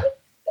better?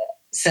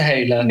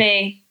 Sahela.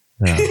 Me.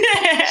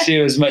 Yeah. She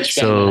was much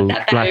better. So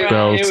black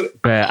belt,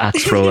 bear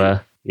axe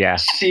thrower. Yeah.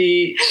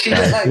 She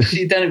looked like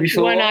she'd done it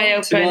before. One eye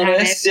open. To be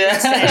honest. Yeah.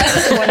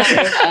 One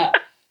eye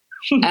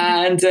open.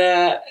 And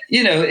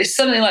it's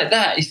something like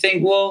that. You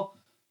think, well,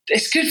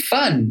 it's good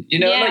fun.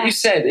 Like you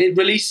said, it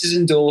releases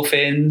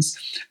endorphins.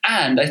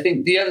 And I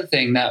think the other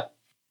thing that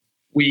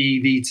we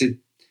need to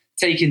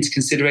take into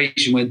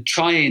consideration when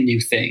trying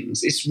new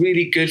things, it's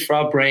really good for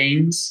our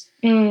brains.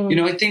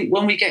 I think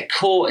when we get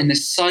caught in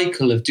this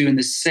cycle of doing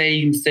the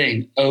same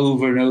thing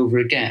over and over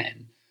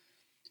again,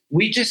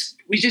 we just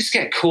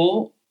get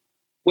caught.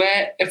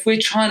 Where if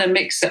we're trying to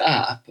mix it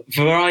up,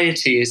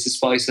 variety is the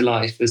spice of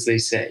life, as they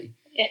say.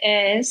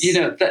 It is.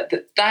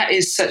 That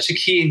is such a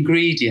key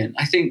ingredient.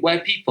 I think where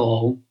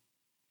people,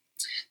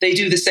 they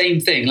do the same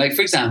thing. Like,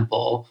 for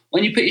example,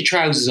 when you put your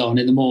trousers on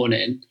in the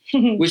morning,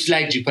 which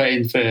leg do you put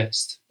in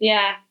first?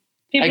 Yeah.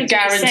 I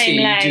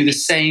guarantee you do the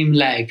same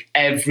leg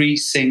every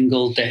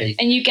single day.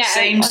 And you get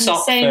same on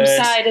sock the same first,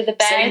 side of the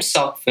bed. Same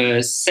sock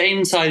first,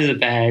 same side of the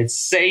bed,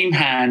 same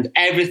hand,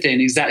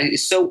 everything exactly.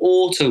 It's so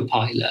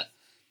autopilot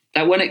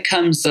that when it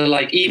comes to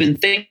like even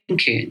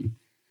thinking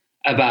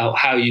about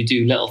how you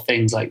do little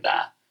things like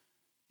that,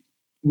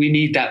 we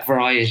need that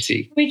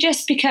variety. We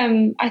just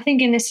become, I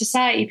think in this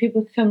society,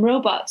 people become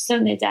robots,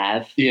 don't they,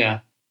 Dev? Yeah.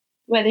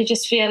 Where they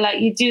just feel like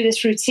you do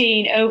this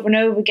routine over and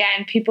over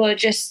again. People are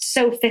just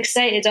so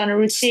fixated on a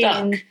routine.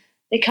 Stuck.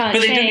 They can't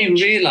But change. they don't even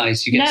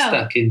realise you get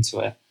stuck into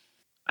it.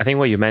 I think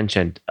what you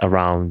mentioned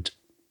around,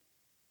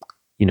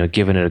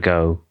 giving it a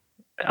go,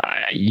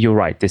 you're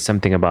right. There's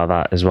something about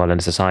that as well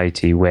in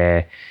society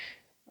where,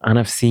 and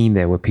I've seen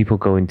there where people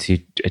go into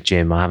a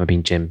gym. I haven't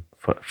been gym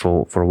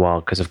for a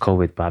while because of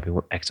COVID, but I've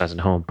been exercising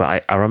at home.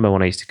 But I remember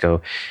when I used to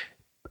go,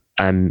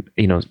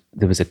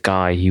 there was a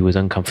guy, he was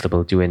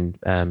uncomfortable doing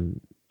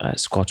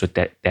squats or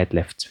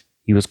deadlifts.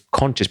 He was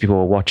conscious people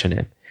were watching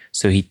him,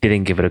 so he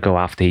didn't give it a go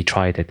after he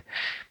tried it.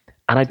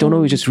 And I don't know,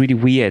 it was just really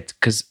weird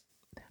because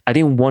I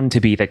didn't want to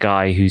be the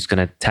guy who's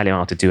going to tell him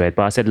how to do it.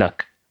 But I said,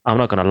 look, I'm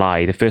not going to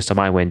lie. The first time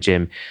I went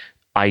gym,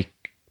 I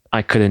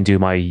couldn't do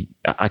I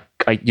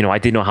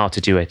didn't know how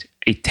to do it.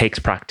 It takes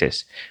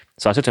practice.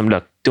 So I said to him,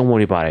 look, don't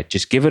worry about it.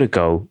 Just give it a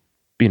go.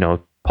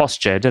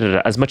 Posture,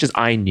 as much as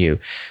I knew.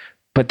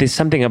 But there's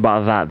something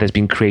about that that's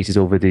been created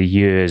over the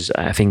years.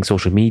 I think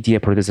social media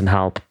probably doesn't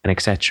help, and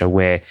etc.,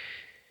 where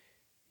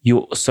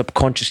you're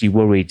subconsciously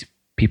worried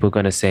people are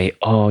going to say,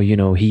 oh,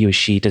 he or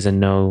she doesn't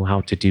know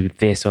how to do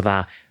this or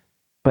that.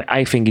 But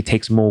I think it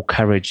takes more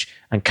courage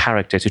and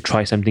character to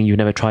try something you've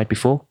never tried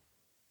before.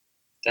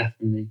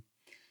 Definitely.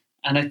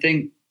 And I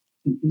think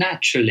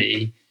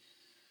naturally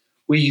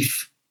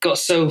we've got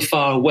so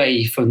far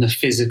away from the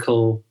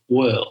physical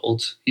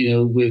world,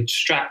 we're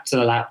strapped to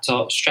the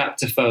laptop, strapped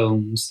to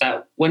phones,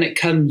 that when it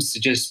comes to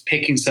just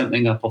picking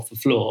something up off the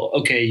floor,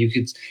 okay, you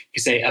could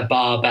say a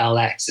barbell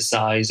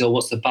exercise or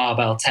what's the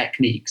barbell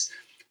techniques.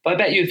 But I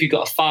bet you if you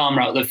got a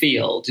farmer out in the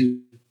field who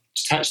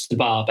touched the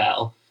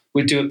barbell,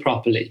 would do it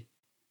properly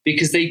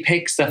because they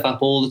pick stuff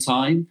up all the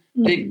time.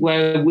 I think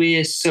where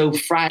we're so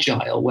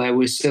fragile, where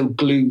we're so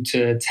glued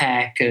to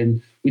tech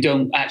and we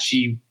don't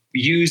actually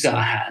use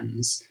our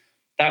hands,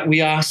 that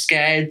we are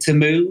scared to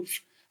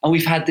move. And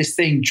we've had this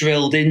thing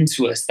drilled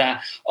into us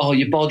that, oh,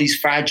 your body's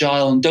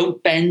fragile and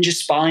don't bend your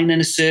spine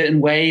in a certain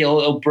way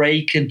or it'll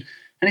break. And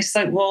it's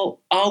like, well,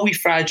 are we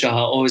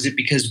fragile or is it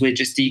because we're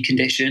just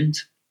deconditioned?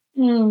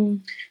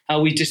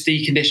 Are we just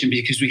deconditioned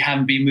because we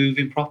haven't been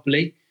moving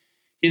properly?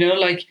 You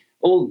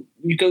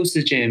go to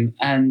the gym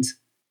and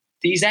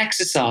these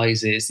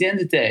exercises, at the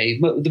end of the day,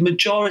 the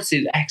majority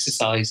of the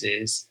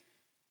exercises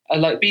are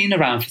like being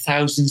around for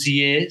thousands of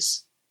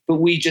years.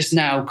 But we just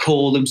now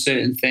call them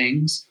certain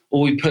things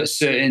or we put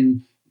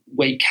certain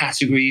weight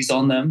categories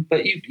on them.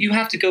 But you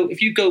have to go,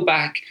 if you go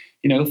back,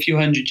 a few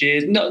hundred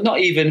years, not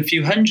even a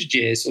few hundred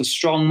years, or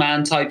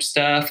strongman type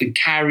stuff and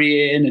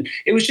carrying. And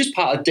it was just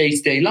part of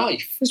day-to-day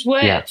life. It was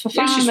work for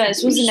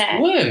farmers, wasn't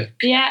it? Work.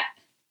 Yeah.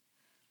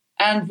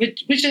 And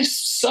we're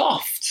just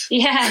soft.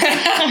 Yeah.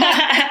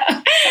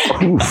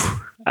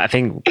 I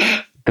think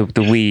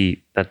the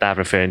we that they're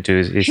referring to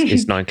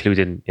is not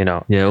including,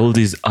 Yeah, all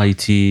these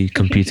IT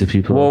computer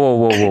people.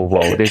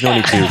 Whoa. There's no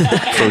need to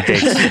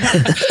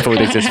throw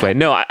this this way.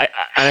 No,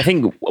 I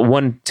think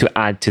one to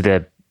add to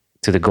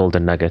the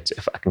golden nugget,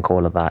 if I can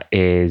call it that,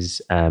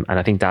 is, and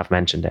I think Dav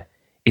mentioned it,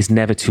 is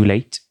never too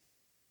late.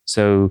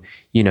 So,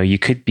 you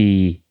could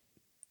be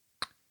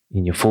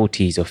in your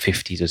 40s or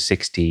 50s or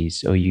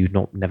 60s, or you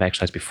never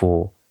exercised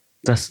before.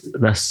 That's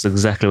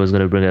exactly what I was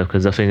going to bring up,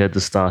 because I think at the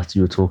start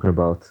you were talking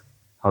about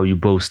how you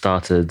both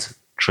started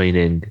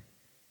training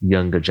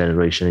younger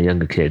generation and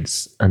younger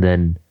kids and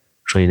then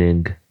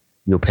training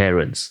your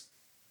parents.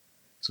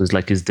 So it's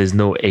like there's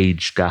no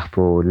age gap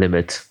or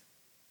limit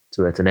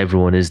to it and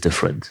everyone is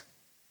different.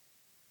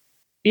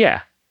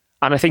 Yeah.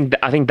 And I think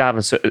Dav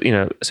and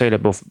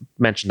Sohaila both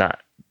mentioned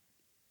that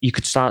you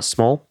could start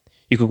small.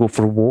 You could go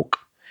for a walk.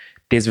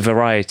 There's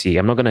variety.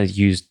 I'm not going to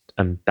use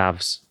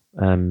Dav's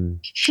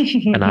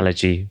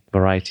analogy.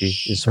 Variety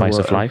is the spice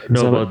of life.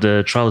 No, about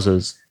the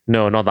trousers.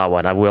 No, not that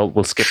one.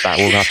 We'll skip that.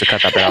 We'll have to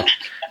cut that bit out.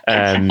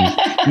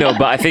 No,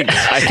 but I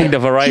think the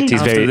variety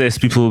is After this,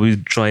 people will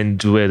be trying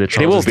to wear the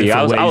trousers. They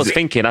will be. I was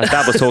thinking as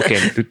Dad was talking.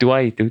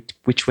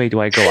 Which way do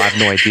I go? I have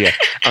no idea.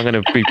 I'm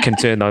going to be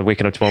concerned on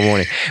waking up tomorrow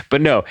morning.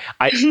 But no,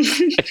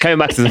 coming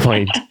back to the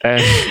point.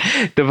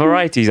 The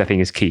varieties I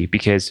think is key,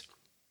 because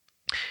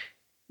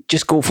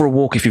just go for a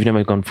walk if you've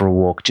never gone for a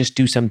walk. Just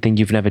do something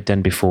you've never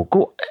done before.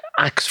 Go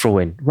axe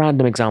throwing.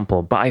 Random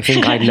example, but I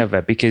think I'd love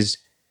it because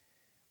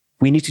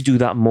we need to do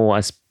that more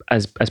as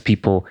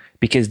people,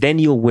 because then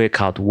you'll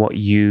work out what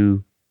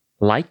you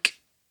like,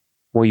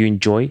 what you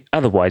enjoy.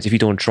 Otherwise, if you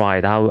don't try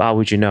it, how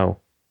would you know?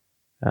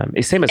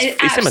 It's same as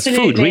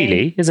food,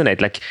 really, isn't it?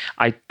 Like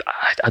I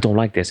don't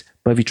like this,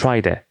 but have you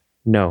tried it?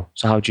 No.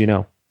 So how do you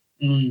know?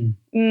 And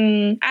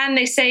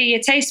they say your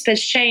taste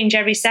buds change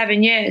every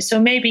 7 years.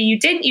 So maybe you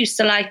didn't used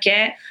to like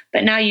it,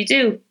 but now you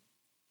do.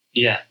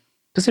 Yeah.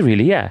 Does it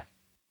really? Yeah.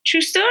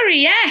 True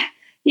story. Yeah.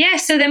 Yeah,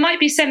 so there might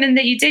be something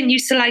that you didn't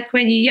used to like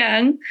when you're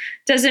young.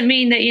 Doesn't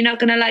mean that you're not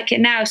going to like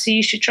it now, so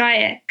you should try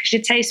it, because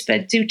your taste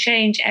buds do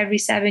change every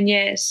 7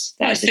 years.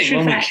 That's I think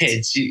when we're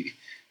kids, you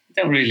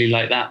don't really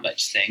like that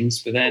much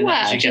things, but then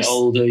as you get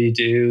older, you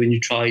do, and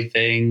you try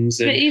things.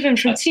 And, but even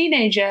from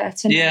teenager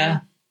to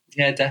now.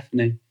 Yeah,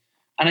 definitely.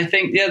 And I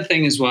think the other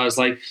thing as well is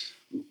like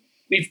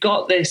we've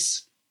got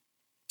this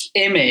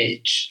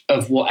image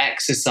of what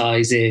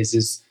exercise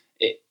is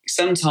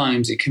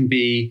sometimes it can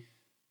be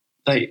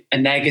like a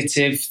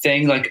negative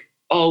thing, like,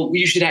 oh,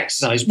 you should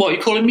exercise. What,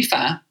 you're calling me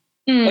fat?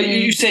 Are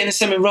you saying there's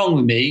something wrong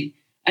with me?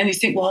 And you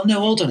think, well, no,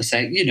 hold on a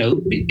sec.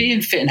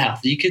 Being fit and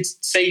healthy could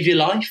save your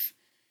life.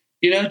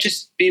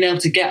 Just being able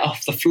to get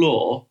off the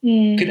floor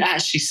could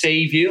actually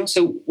save you.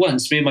 So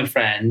once, me and my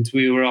friend,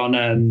 we were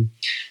on,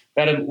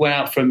 went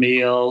out for a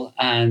meal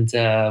and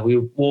we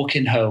were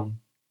walking home.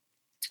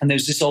 And there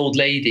was this old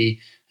lady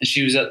and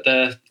she was at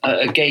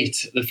a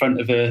gate at the front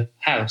of her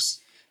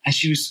house. And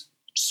she was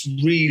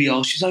just really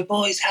old. She's like,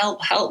 boys,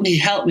 help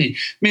me.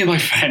 Me and my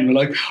friend were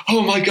like,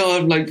 oh my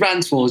God, like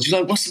ran towards. She's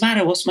like, what's the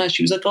matter?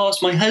 She was like, oh,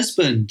 it's my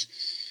husband.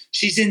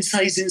 He's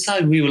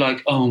inside. We were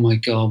like, oh my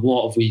God,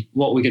 what are we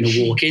going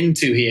to walk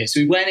into here?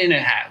 So we went in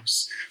her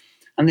house,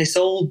 and this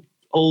old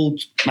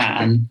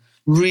man,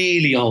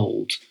 really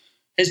old,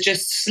 has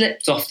just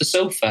slipped off the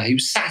sofa. He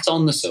was sat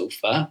on the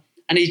sofa,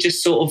 and he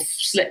just sort of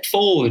slipped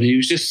forward. He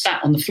was just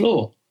sat on the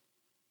floor,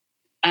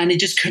 and he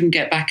just couldn't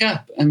get back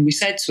up. And we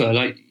said to her,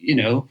 like,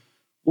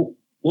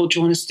 what do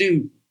you want us to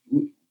do?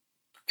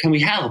 Can we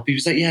help? He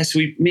was like, yeah. So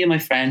me and my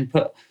friend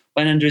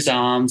went under his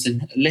arms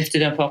and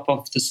lifted him up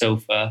onto the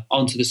sofa.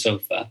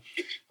 And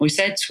we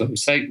said to her,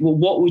 it's like, well,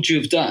 what would you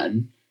have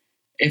done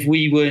if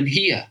we weren't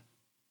here?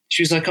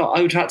 She was like, oh,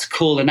 I would have had to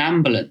call an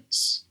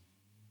ambulance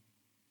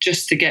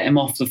just to get him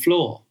off the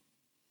floor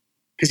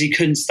because he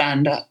couldn't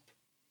stand up.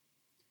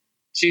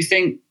 So you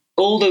think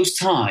all those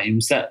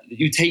times that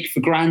you take for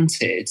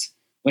granted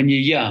when you're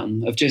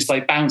young of just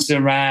like bouncing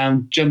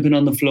around, jumping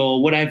on the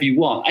floor, whatever you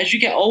want. As you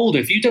get older,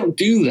 if you don't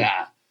do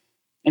that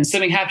and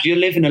something happens, you're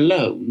living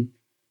alone,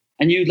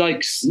 and you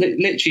like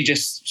literally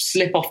just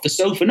slip off the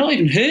sofa, not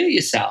even hurt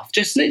yourself,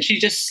 just literally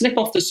just slip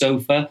off the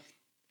sofa,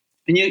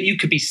 and you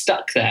could be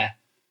stuck there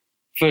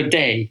for a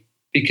day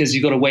because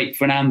you've got to wait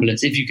for an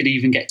ambulance if you could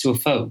even get to a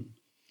phone.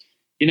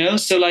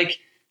 So like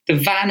the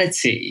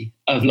vanity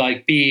of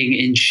like being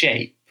in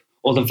shape,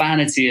 or the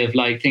vanity of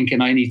like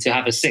thinking I need to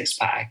have a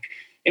six-pack,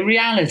 in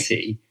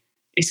reality,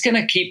 it's going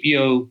to keep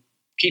you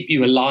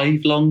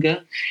alive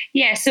longer.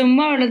 Yeah, so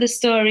moral of the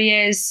story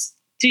is,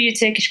 do your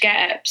Turkish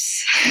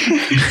get-ups.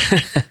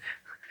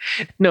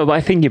 No, but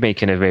I think you're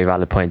making a very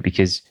valid point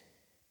because,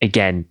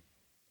 again,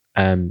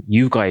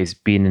 you guys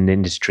been in the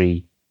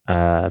industry,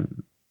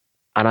 and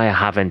I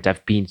haven't.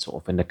 I've been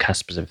sort of in the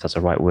cusp, if that's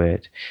the right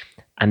word.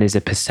 And there's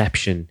a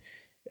perception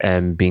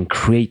being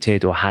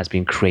created or has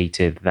been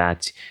created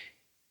that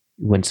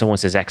when someone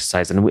says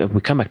exercise, and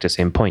we come back to the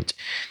same point,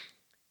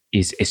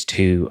 is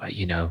to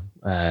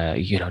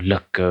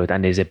look good,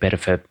 and there's a bit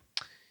of a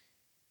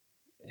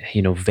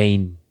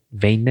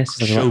vainness,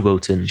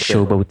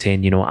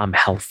 showboating. I'm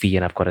healthy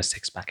and I've got a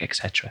six-pack,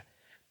 etc.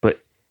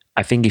 But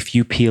I think if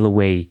you peel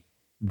away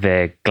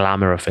the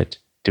glamour of it,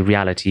 the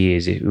reality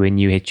is when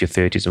you hit your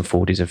 30s and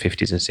 40s and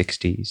 50s and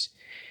 60s,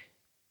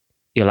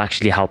 it'll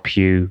actually help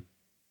you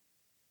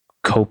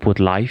cope with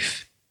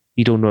life.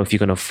 You don't know if you're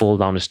going to fall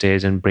down the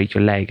stairs and break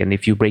your leg. And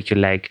if you break your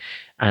leg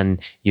and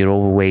you're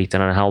overweight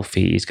and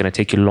unhealthy, it's going to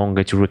take you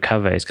longer to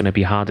recover. It's going to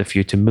be harder for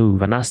you to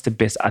move. And that's the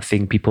bit I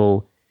think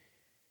people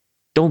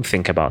don't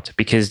think about,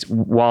 because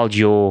while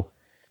you're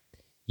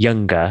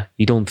younger,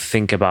 you don't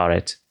think about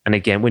it. And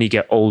again, when you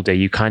get older,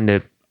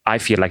 I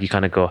feel like you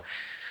kind of go,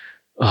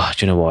 oh,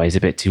 do you know what? It's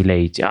a bit too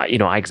late.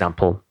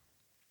 Example,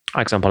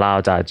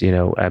 our dad,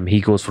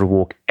 he goes for a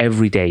walk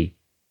every day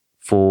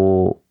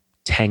for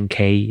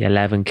 10K,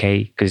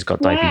 11K, because he's got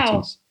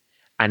diabetes.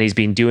 And he's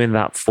been doing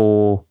that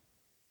for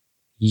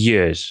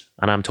years.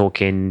 And I'm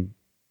talking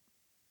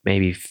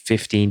maybe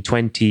 15,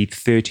 20,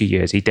 30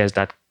 years. He does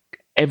that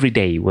every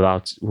day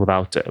without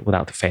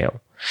a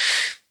fail.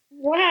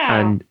 Wow.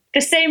 And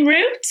the same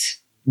route?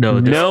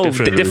 No,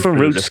 different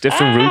routes,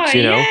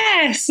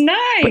 Yes,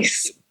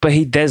 nice. But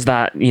he does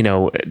that,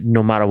 no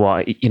matter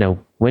what.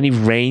 When it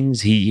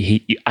rains,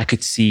 I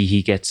could see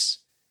he gets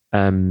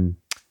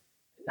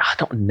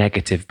not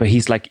negative, but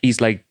he's like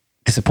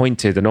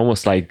disappointed and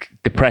almost like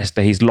depressed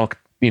that he's locked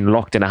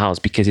in a house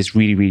because it's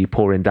really, really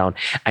pouring down.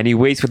 And he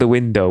waits for the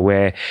window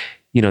where,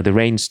 the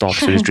rain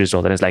stops with his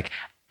drizzle, and it's like,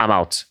 I'm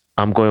out.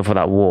 I'm going for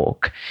that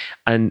walk.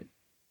 And,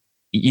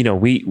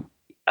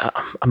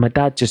 my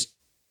dad just,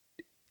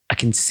 I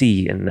can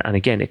see, and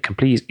again, it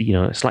completely,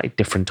 a slightly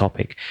different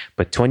topic,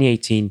 but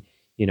 2018,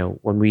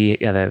 when we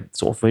had a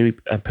sort of very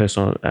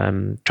personal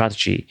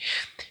tragedy,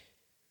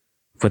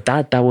 for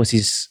that was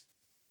his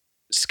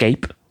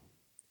escape.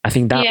 I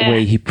think that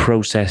way he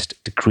processed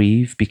the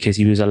grief, because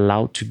he was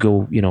allowed to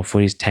go,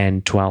 for his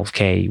 10,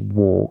 12K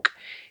walk,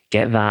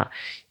 get that.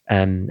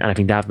 And I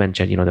think Dav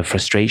mentioned, the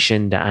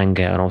frustration, the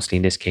anger, and obviously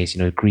in this case,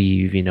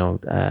 grief,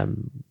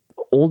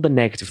 all the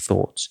negative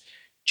thoughts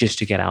just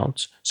to get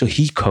out. So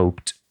he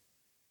coped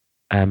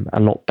a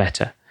lot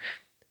better.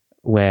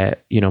 Where,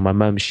 my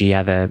mum, she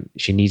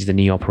needs the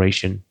knee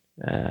operation.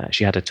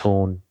 She had a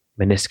torn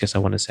meniscus, I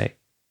want to say.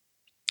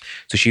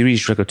 So she really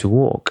struggled to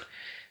walk.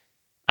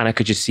 And I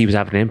could just see it was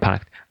having an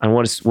impact. And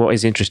what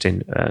is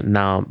interesting,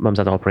 now mum's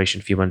had the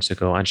operation a few months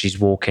ago, and she's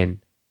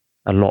walking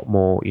a lot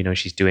more.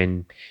 She's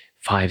doing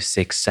 5,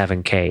 6,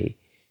 7K.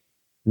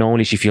 Not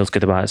only she feels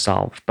good about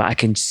herself, but I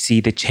can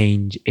see the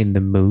change in the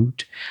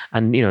mood.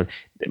 And,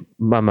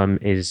 my mum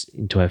is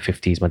into her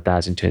 50s, my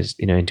dad's into his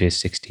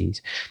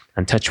 60s.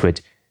 And touch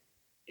wood,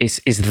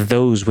 is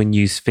those when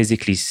you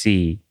physically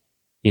see,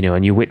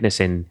 and you're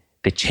witnessing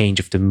the change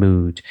of the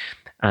mood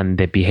and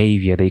the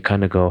behavior, they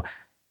kind of go,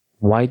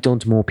 why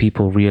don't more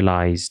people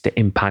realize the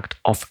impact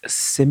of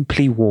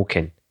simply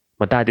walking?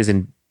 My dad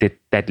isn't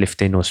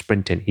deadlifting or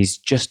sprinting. He's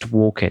just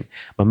walking.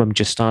 My mum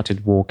just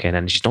started walking,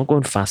 and she's not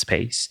going fast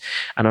pace.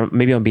 And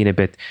maybe I'm being a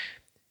bit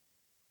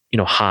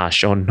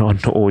harsh on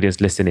the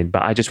audience listening,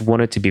 but I just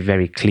wanted to be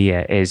very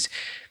clear is,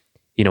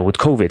 with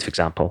COVID, for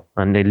example,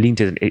 and it'll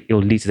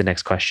lead to the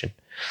next question.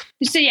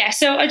 So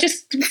I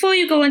just, before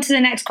you go on to the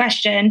next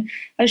question,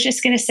 I was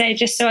just going to say,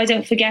 just so I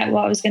don't forget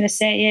what I was going to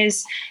say,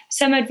 is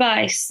some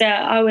advice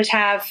that I would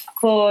have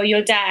for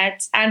your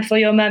dad and for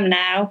your mum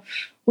now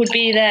would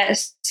be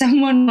that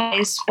someone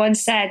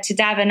once said to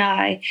Dav and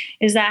I,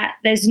 is that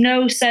there's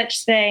no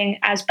such thing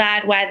as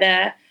bad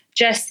weather,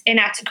 just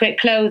inadequate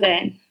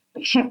clothing.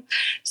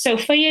 So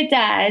for your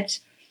dad,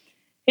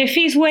 if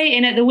he's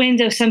waiting at the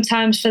window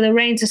sometimes for the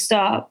rain to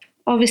stop,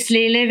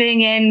 obviously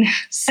living in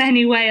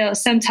sunny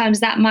Wales,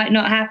 sometimes that might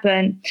not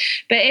happen.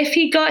 But if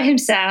he got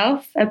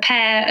himself a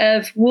pair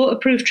of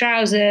waterproof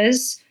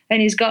trousers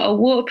and he's got a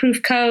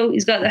waterproof coat,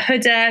 he's got the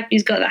hood up,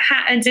 he's got the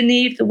hat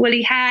underneath, the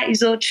woolly hat,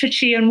 he's all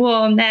twitchy and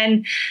warm,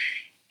 then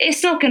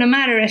it's not going to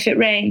matter if it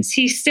rains.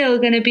 He's still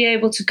going to be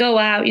able to go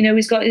out.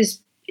 He's got his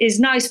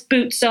nice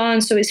boots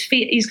on, so his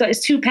feet, he's got his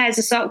 2 pairs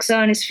of socks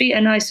on, his feet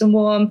are nice and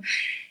warm.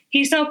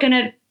 He's not going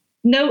to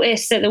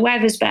notice that the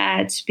weather's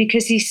bad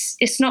because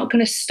it's not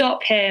going to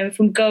stop him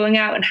from going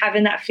out and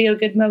having that feel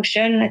good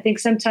motion. And I think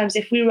sometimes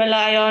if we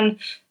rely on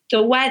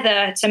the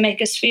weather to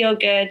make us feel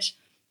good,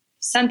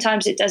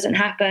 sometimes it doesn't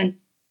happen.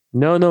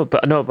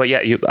 But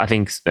yeah, I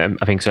think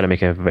Sola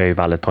making a very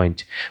valid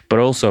point. But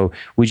also,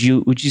 would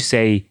you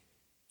say,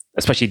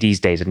 especially these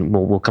days, and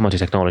we'll come on to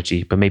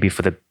technology, but maybe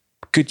for the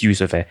good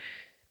use of it,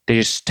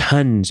 there's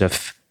tons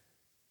of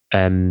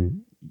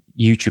YouTube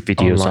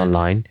videos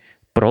online.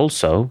 But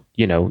also,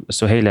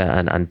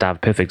 Sohaila and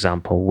Dav, perfect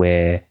example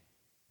where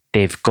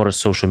they've got a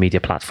social media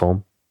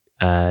platform,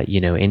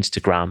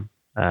 Instagram,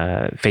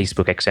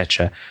 Facebook,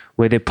 etc.,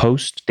 where they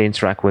post, they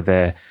interact with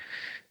their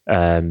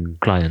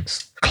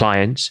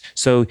clients.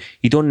 So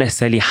you don't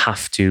necessarily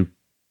have to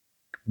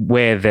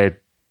wear the,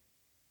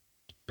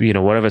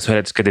 whatever, so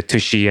it's got the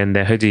tushy and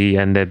the hoodie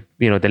and the,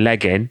 the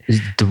legging.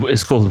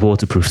 It's called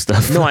waterproof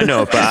stuff. No, I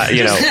know, but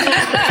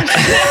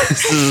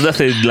this is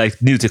nothing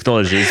like new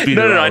technology. It's been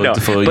around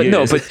for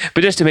years.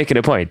 But just to make it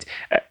a point,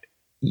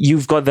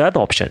 you've got the other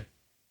option.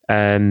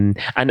 And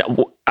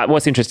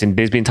what's interesting,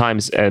 there's been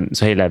times,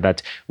 Sohaila,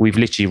 that we've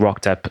literally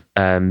rocked up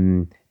a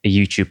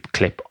YouTube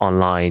clip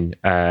online.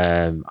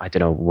 I don't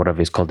know, whatever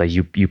it's called that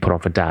you put on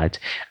for Dad,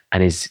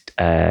 and it's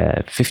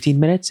 15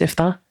 minutes, if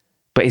that.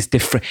 But it's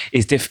different.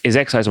 It's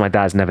exercise my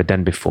dad's never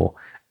done before.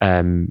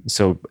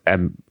 So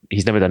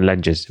he's never done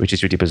lunges, which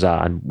is really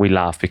bizarre. And we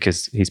laugh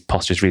because his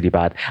posture is really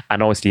bad.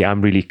 And obviously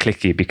I'm really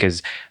clicky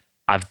because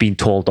I've been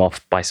told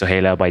off by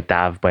Sohaila, by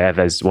Dav, by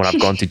others when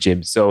I've gone to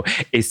gym. So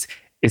it's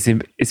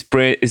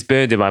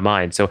burned in my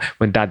mind. So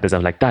when Dad does,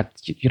 I'm like, Dad,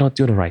 you're not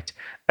doing it right.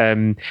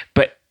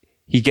 But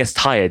he gets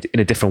tired in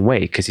a different way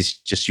because he's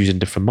just using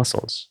different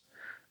muscles.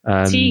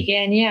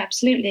 Tegan, yeah,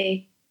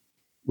 absolutely.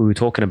 We were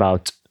talking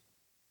about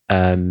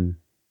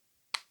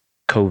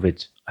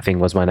COVID, I think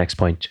was my next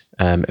point,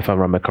 if I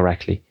remember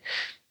correctly.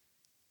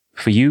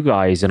 For you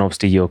guys and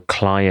obviously your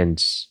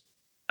clients,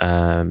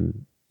 now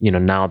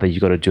that you've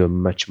got to do it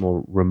much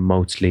more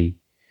remotely,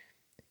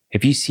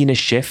 have you seen a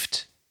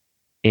shift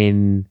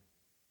in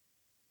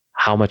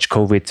how much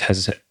COVID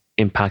has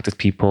impacted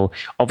people?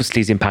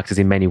 Obviously, it's impacted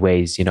in many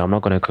ways. I'm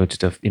not going to go to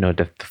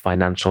the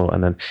financial,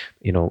 and then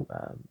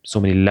so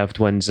many loved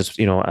ones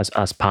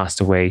as passed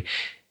away.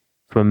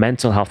 From a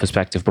mental health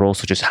perspective, but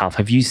also just health.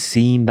 Have you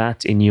seen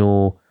that in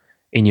your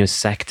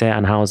sector,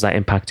 and how has that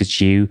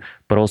impacted you?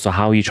 But also,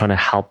 how are you trying to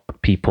help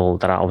people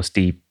that are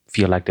obviously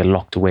feel like they're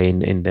locked away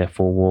in their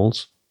 4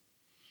 walls?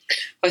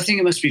 I think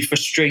it must be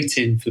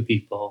frustrating for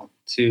people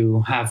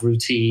to have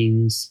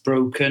routines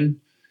broken.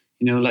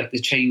 Like the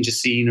change of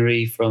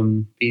scenery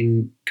from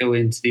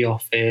going to the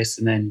office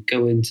and then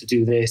going to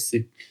do this,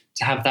 to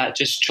have that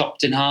just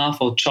chopped in half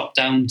or chopped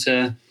down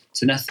to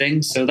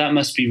nothing. So that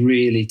must be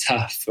really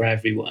tough for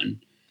everyone.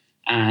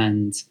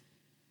 And,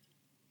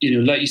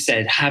 like you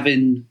said,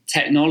 having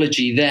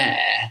technology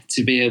there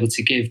to be able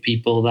to give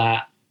people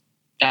that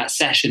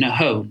session at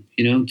home,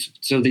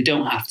 so they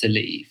don't have to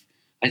leave,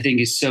 I think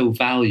is so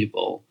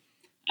valuable.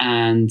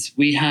 And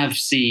we have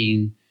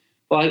seen,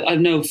 well, I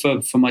know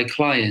for my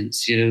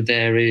clients,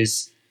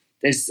 there's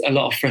a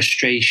lot of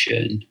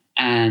frustration,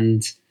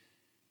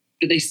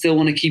 but they still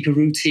want to keep a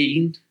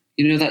routine.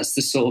 That's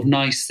the sort of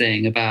nice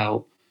thing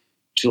about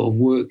sort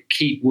of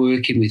keep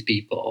working with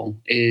people,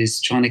 is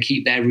trying to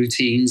keep their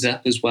routines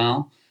up as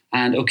well.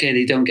 And okay,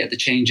 they don't get the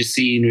change of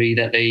scenery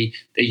that they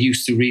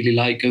used to really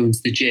like going to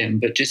the gym,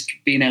 but just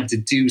being able to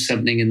do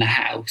something in the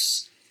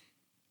house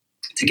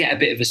to get a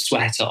bit of a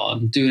sweat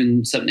on,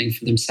 doing something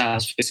for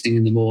themselves first thing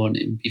in the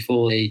morning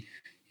before they,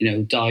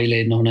 dial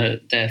in on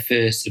their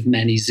first of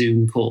many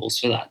Zoom calls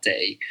for that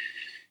day,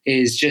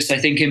 is just, I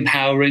think,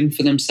 empowering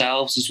for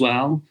themselves as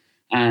well.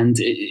 And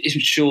it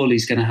surely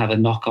is going to have a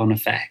knock-on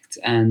effect.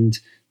 And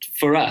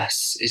for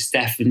us, it's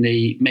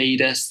definitely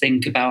made us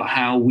think about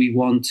how we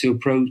want to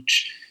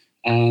approach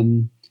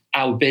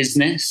our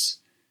business.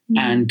 Mm-hmm.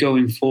 And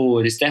going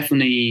forward, it's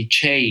definitely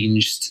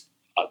changed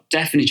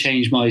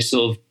my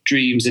sort of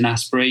dreams and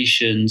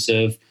aspirations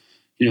of,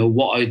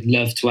 what I'd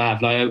love to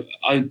have. Like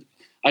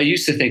I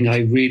used to think I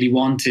really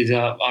wanted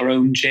our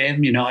own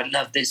gym. You know, I'd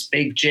love this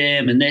big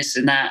gym and this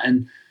and that.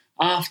 And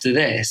after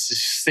this,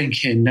 just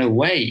thinking, no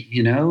way,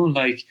 you know,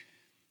 like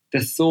the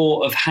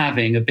thought of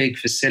having a big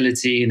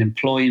facility and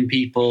employing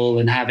people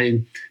and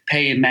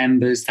paying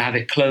members to have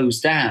it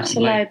closed down. It's a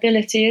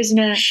liability, isn't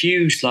it?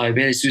 Huge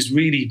liability. So it's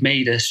really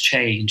made us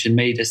change and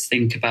made us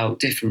think about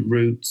different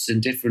routes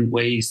and different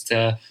ways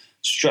to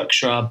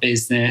structure our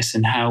business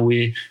and how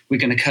we're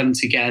going to come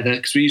together.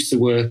 Because we used to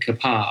work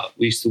apart.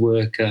 We used to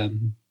work at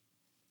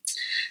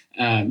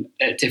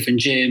different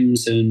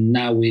gyms, and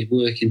now we're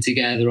working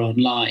together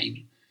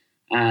online.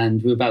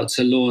 And we're about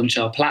to launch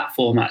our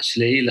platform,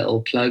 actually. Little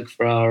plug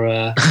for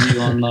our new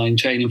online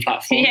training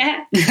platform.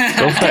 Yeah.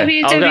 Go for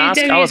it.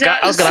 I was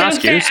going to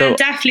ask you. So,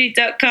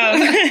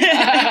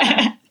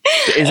 sofitanddathlete.com.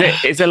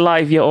 is it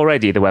live yet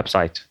already, the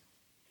website?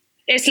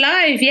 It's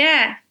live,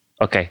 yeah.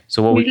 Okay.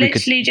 So what we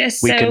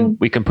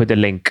can put the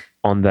link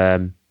on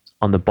the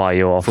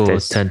bio of for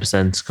this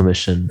 10%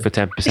 commission. For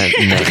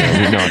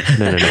 10%.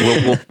 No.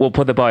 We'll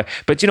put the bio.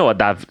 But you know what,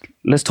 Dav?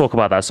 Let's talk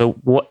about that. So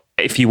what,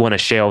 if you want to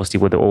share, obviously,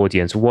 with the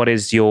audience, what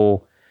is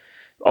your,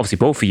 obviously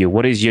both of you,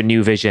 what is your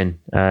new vision?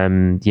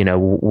 You know,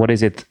 what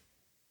is it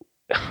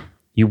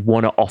you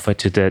want to offer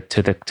to the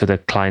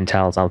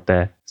clientels out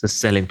there? It's a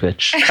selling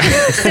pitch.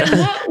 So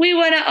what we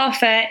want to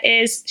offer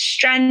is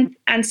strength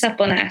and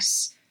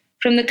suppleness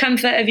from the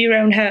comfort of your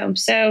own home.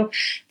 So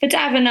for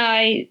Dav and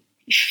I,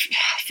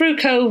 through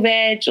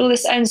COVID, all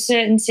this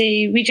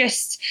uncertainty, we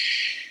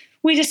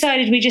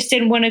decided we just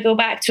didn't want to go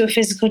back to a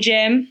physical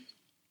gym.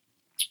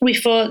 We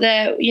thought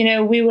that, you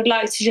know, we would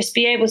like to just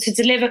be able to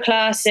deliver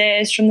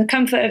classes from the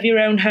comfort of your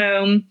own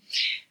home,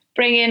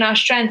 bring in our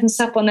strength and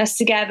suppleness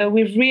together.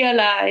 We've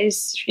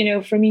realized, you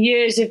know, from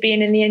years of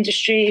being in the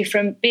industry,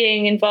 from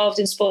being involved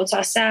in sports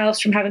ourselves,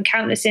 from having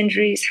countless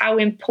injuries, how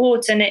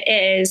important it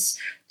is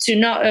to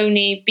not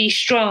only be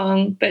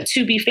strong, but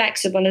to be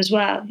flexible as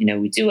well. You know,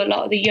 we do a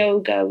lot of the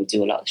yoga, we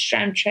do a lot of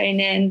strength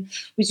training,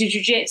 we do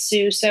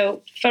jiu-jitsu.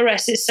 So for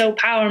us, it's so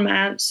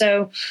paramount.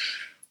 So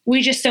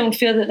we just don't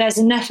feel that there's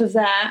enough of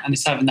that. And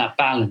it's having that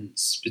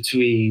balance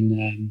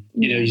between,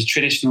 you know, your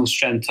traditional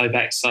strength type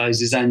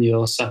exercises and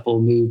your supple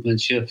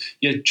movements, your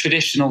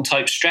traditional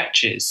type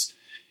stretches.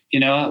 You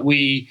know,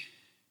 we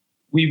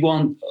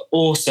want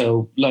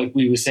also, like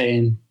we were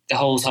saying the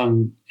whole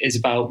time, is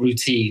about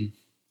routine.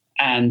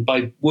 And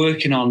by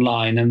working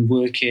online and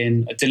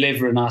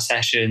delivering our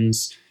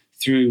sessions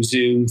through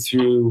Zoom,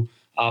 through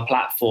our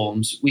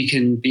platforms, we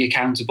can be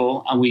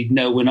accountable and we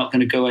know we're not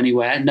going to go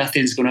anywhere.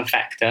 Nothing's going to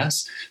affect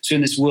us. So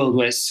in this world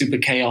where it's super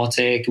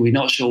chaotic and we're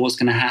not sure what's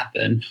going to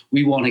happen,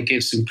 we want to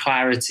give some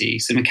clarity,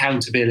 some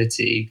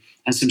accountability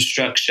and some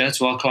structure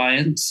to our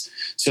clients.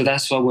 So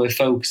that's why we're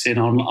focusing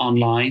on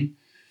online.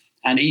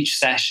 And each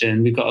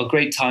session, we've got a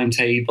great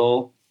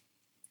timetable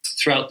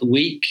throughout the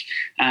week.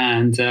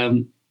 And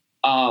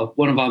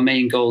one of our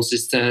main goals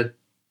is to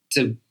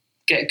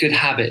get good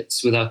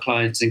habits with our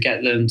clients and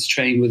get them to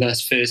train with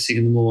us first thing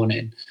in the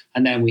morning.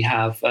 And then we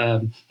have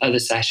other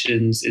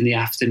sessions in the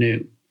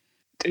afternoon.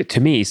 To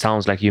me, it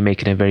sounds like you're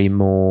making it very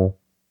more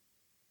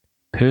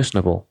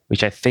personable,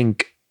 which I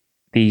think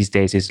these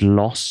days is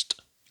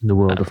lost in the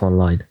world of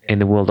online. In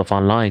the world of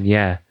online,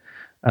 yeah.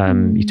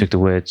 You took the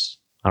words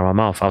out of my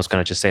mouth. I was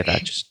going to just say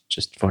that,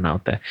 just throwing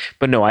out there.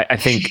 But no, I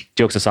think,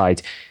 jokes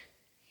aside,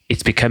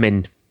 it's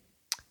becoming...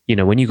 You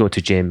know, when you go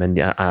to gym and,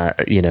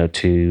 you know,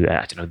 to,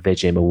 I don't know, the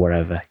gym or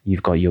wherever,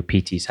 you've got your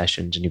PT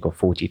sessions and you've got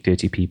 40,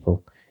 30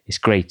 people. It's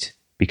great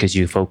because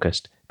you're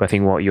focused. But I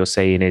think what you're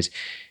saying is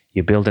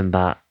you're building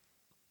that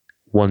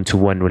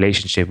one-to-one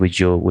relationship with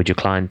your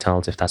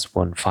clientele, if that's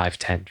 1, 5,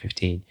 10,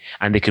 15,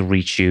 and they can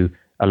reach you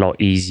a lot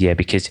easier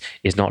because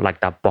it's not like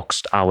that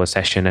boxed hour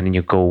session and then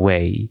you go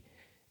away.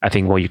 I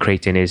think what you're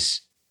creating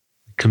is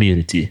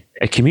community.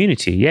 A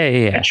community,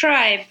 yeah. A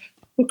tribe.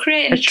 We're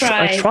creating a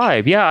tribe. A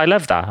tribe, yeah. I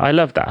love that.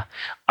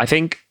 I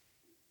think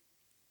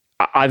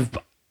I'm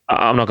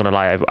not going to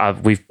lie.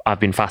 I've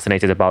been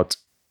fascinated about,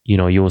 you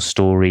know, your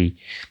story,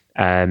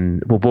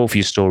 both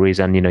your stories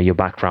and, you know, your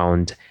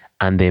background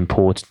and the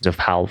importance of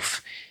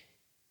health.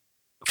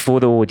 For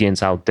the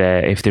audience out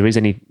there, if there is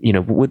any, you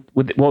know, what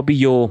would be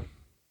your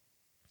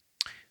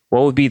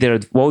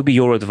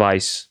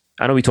advice?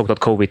 I know we talked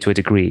about COVID to a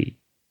degree,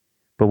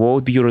 but what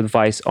would be your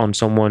advice on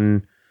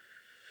someone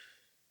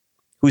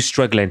who's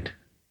struggling,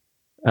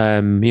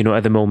 you know,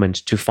 at the moment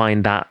to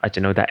find that, I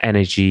don't know, that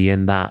energy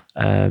and that,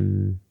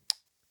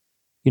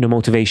 you know,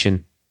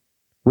 motivation?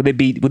 Would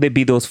they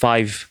be those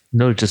 5?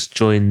 No, just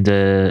join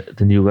the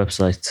new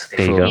website.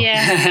 There you go.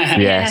 Yeah.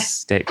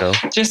 Yes, there you go.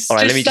 All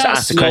right, let me just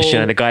ask the small.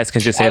 question and the guys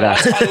can just say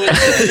that. I would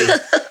say,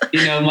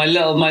 you know, my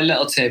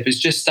little tip is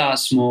just start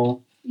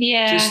small.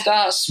 Yeah. Just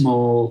start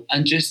small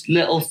and just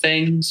little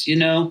things, you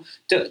know.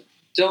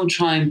 don't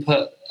try and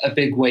put a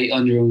big weight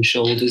on your own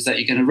shoulders that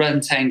you're going to run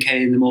 10K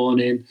in the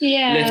morning,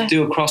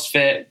 do a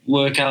CrossFit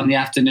workout in the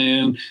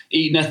afternoon,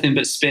 eat nothing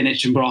but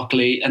spinach and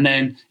broccoli, and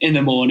then in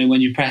the morning when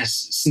you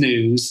press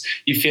snooze,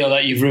 you feel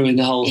like you've ruined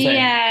the whole thing.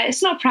 Yeah,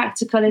 it's not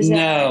practical, is it?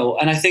 No,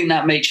 and I think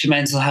that makes your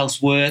mental health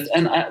worse.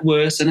 And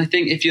I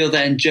think if you're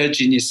then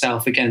judging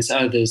yourself against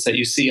others that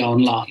you see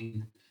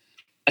online,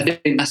 I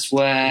think that's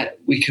where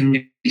we can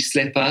really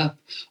slip up.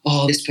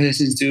 Oh, this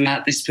person's doing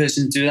that, this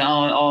person's doing that,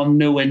 oh, I'm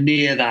nowhere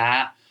near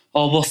that.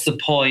 Oh, what's the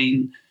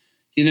point?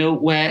 You know,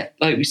 where,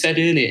 like we said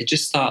earlier, it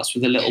just starts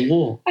with a little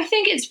walk. I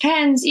think it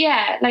depends,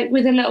 like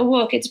with a little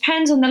walk, it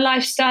depends on the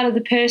lifestyle of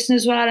the person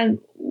as well and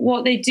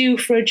what they do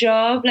for a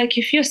job. Like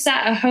if you're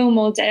sat at home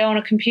all day on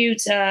a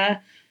computer,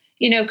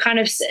 you know, kind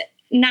of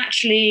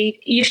naturally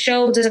your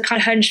shoulders are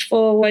kind of hunched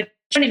forward.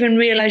 You don't even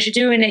realise you're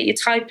doing it. You're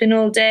typing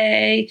all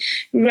day,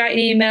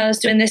 writing emails,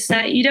 doing this and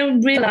that. You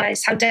don't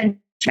realise how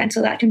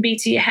detrimental that can be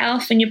to your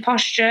health and your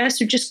posture.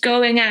 So just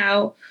going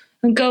out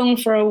and going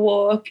for a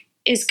walk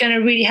is going to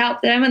really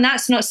help them. And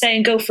that's not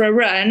saying go for a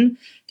run.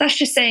 That's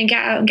just saying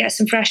get out and get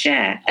some fresh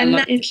air. And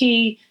that is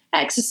key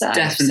exercise.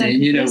 Definitely.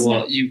 And you know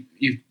what? You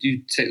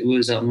took the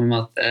words out of my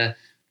mouth there.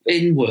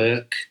 In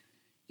work,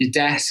 your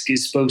desk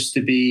is supposed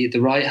to be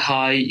the right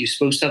height. You're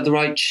supposed to have the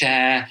right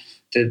chair.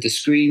 The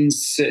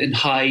screen's certain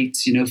height,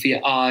 you know, for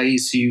your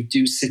eyes, so you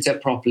do sit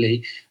up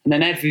properly. And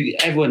then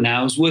everyone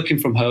now is working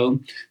from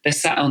home. They're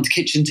sat on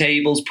kitchen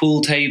tables, pool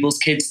tables,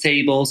 kids'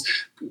 tables,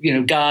 you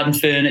know, garden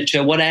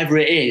furniture, whatever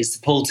it is to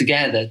pull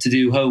together to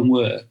do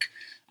homework.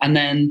 And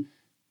then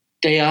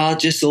they are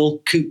just all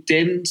cooped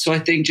in. So I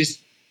think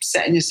just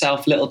setting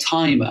yourself a little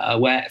timer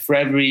where for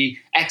every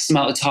X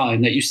amount of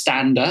time that you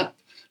stand up,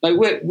 like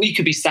we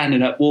could be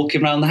standing up,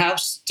 walking around the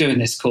house doing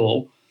this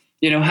call.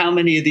 You know, how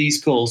many of these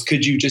calls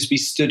could you just be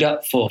stood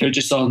up for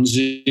just on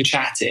Zoom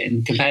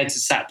chatting compared to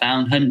sat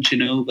down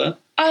hunching over?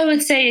 I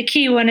would say a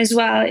key one as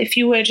well, if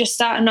you were just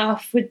starting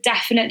off, would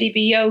definitely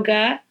be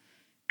yoga.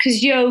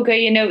 Because yoga,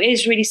 you know,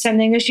 is really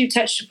something, as you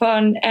touched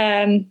upon,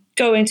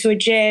 going to a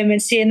gym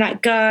and seeing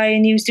that guy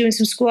and he was doing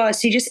some squats,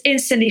 he just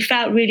instantly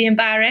felt really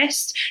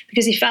embarrassed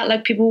because he felt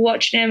like people were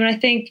watching him. And I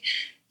think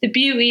the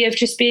beauty of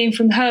just being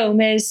from home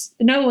is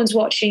no one's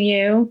watching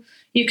you.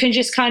 You can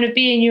just kind of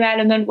be in your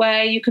element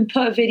where you can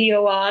put a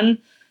video on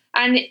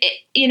and,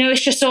 you know,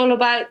 it's just all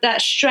about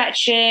that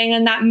stretching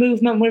and that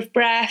movement with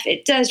breath.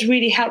 It does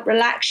really help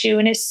relax you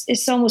and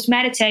it's almost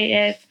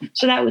meditative.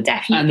 So that would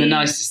definitely And the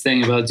nicest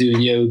thing about doing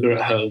yoga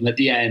at home at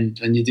the end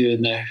when you're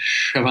doing the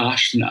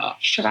Shavasana.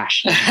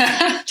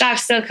 Dav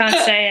still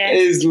can't say it.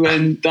 Is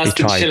when that's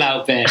the chill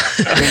out bit.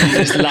 When you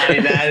just lie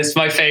there. It's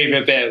my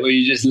favourite bit where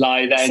you just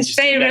lie there. It's his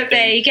favourite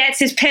bit. He gets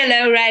his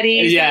pillow ready.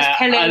 He's got his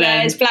pillow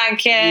there, his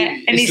blanket,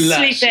 and he's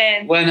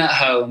sleeping. When at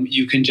home,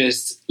 you can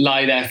just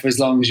lie there for as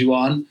long as you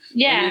want.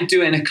 Yeah. When you're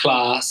doing a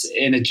class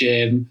in a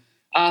gym,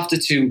 after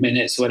 2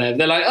 minutes, whatever,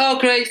 they're like, "Oh,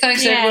 great,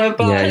 thanks everyone."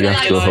 Bye. Yeah, you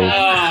have to go home.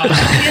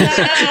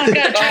 I've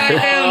got to drive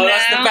home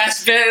that's the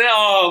best bit.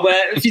 Oh,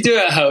 where if you do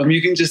it at home,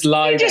 you can just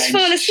lie there. Just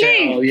fall asleep.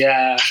 Chill.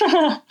 Yeah.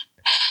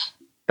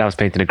 That was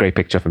painting a great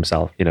picture of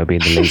himself, you know,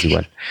 being the lazy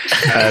one.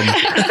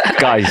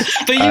 Guys.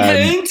 But you've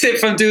earned it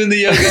from doing the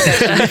yoga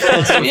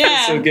session.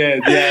 Yeah. So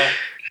good. Yeah.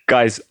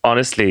 Guys,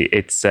 honestly,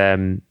 it's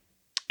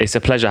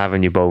a pleasure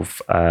having you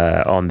both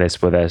on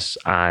this with us,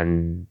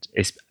 and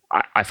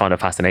I found it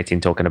fascinating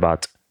talking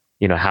about,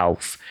 you know,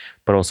 health,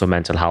 but also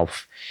mental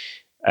health.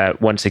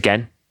 Once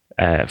again,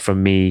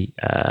 from me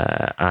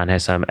and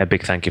Hesam, a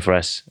big thank you for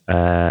us,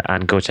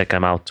 and go check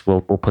them out.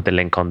 We'll put the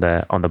link on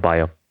the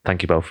bio.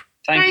 Thank you both.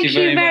 Thank you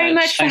very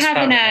much for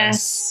having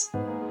us.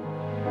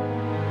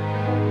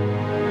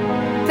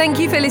 Thank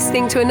you for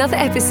listening to another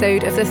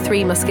episode of The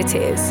Three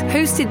Musketeers,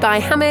 hosted by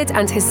Hamed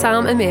and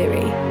Hesam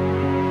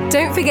Amiri.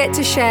 Don't forget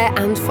to share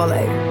and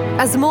follow,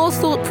 as more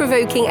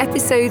thought-provoking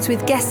episodes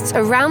with guests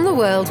around the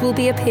world will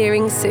be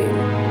appearing soon.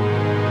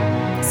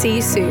 See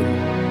you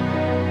soon.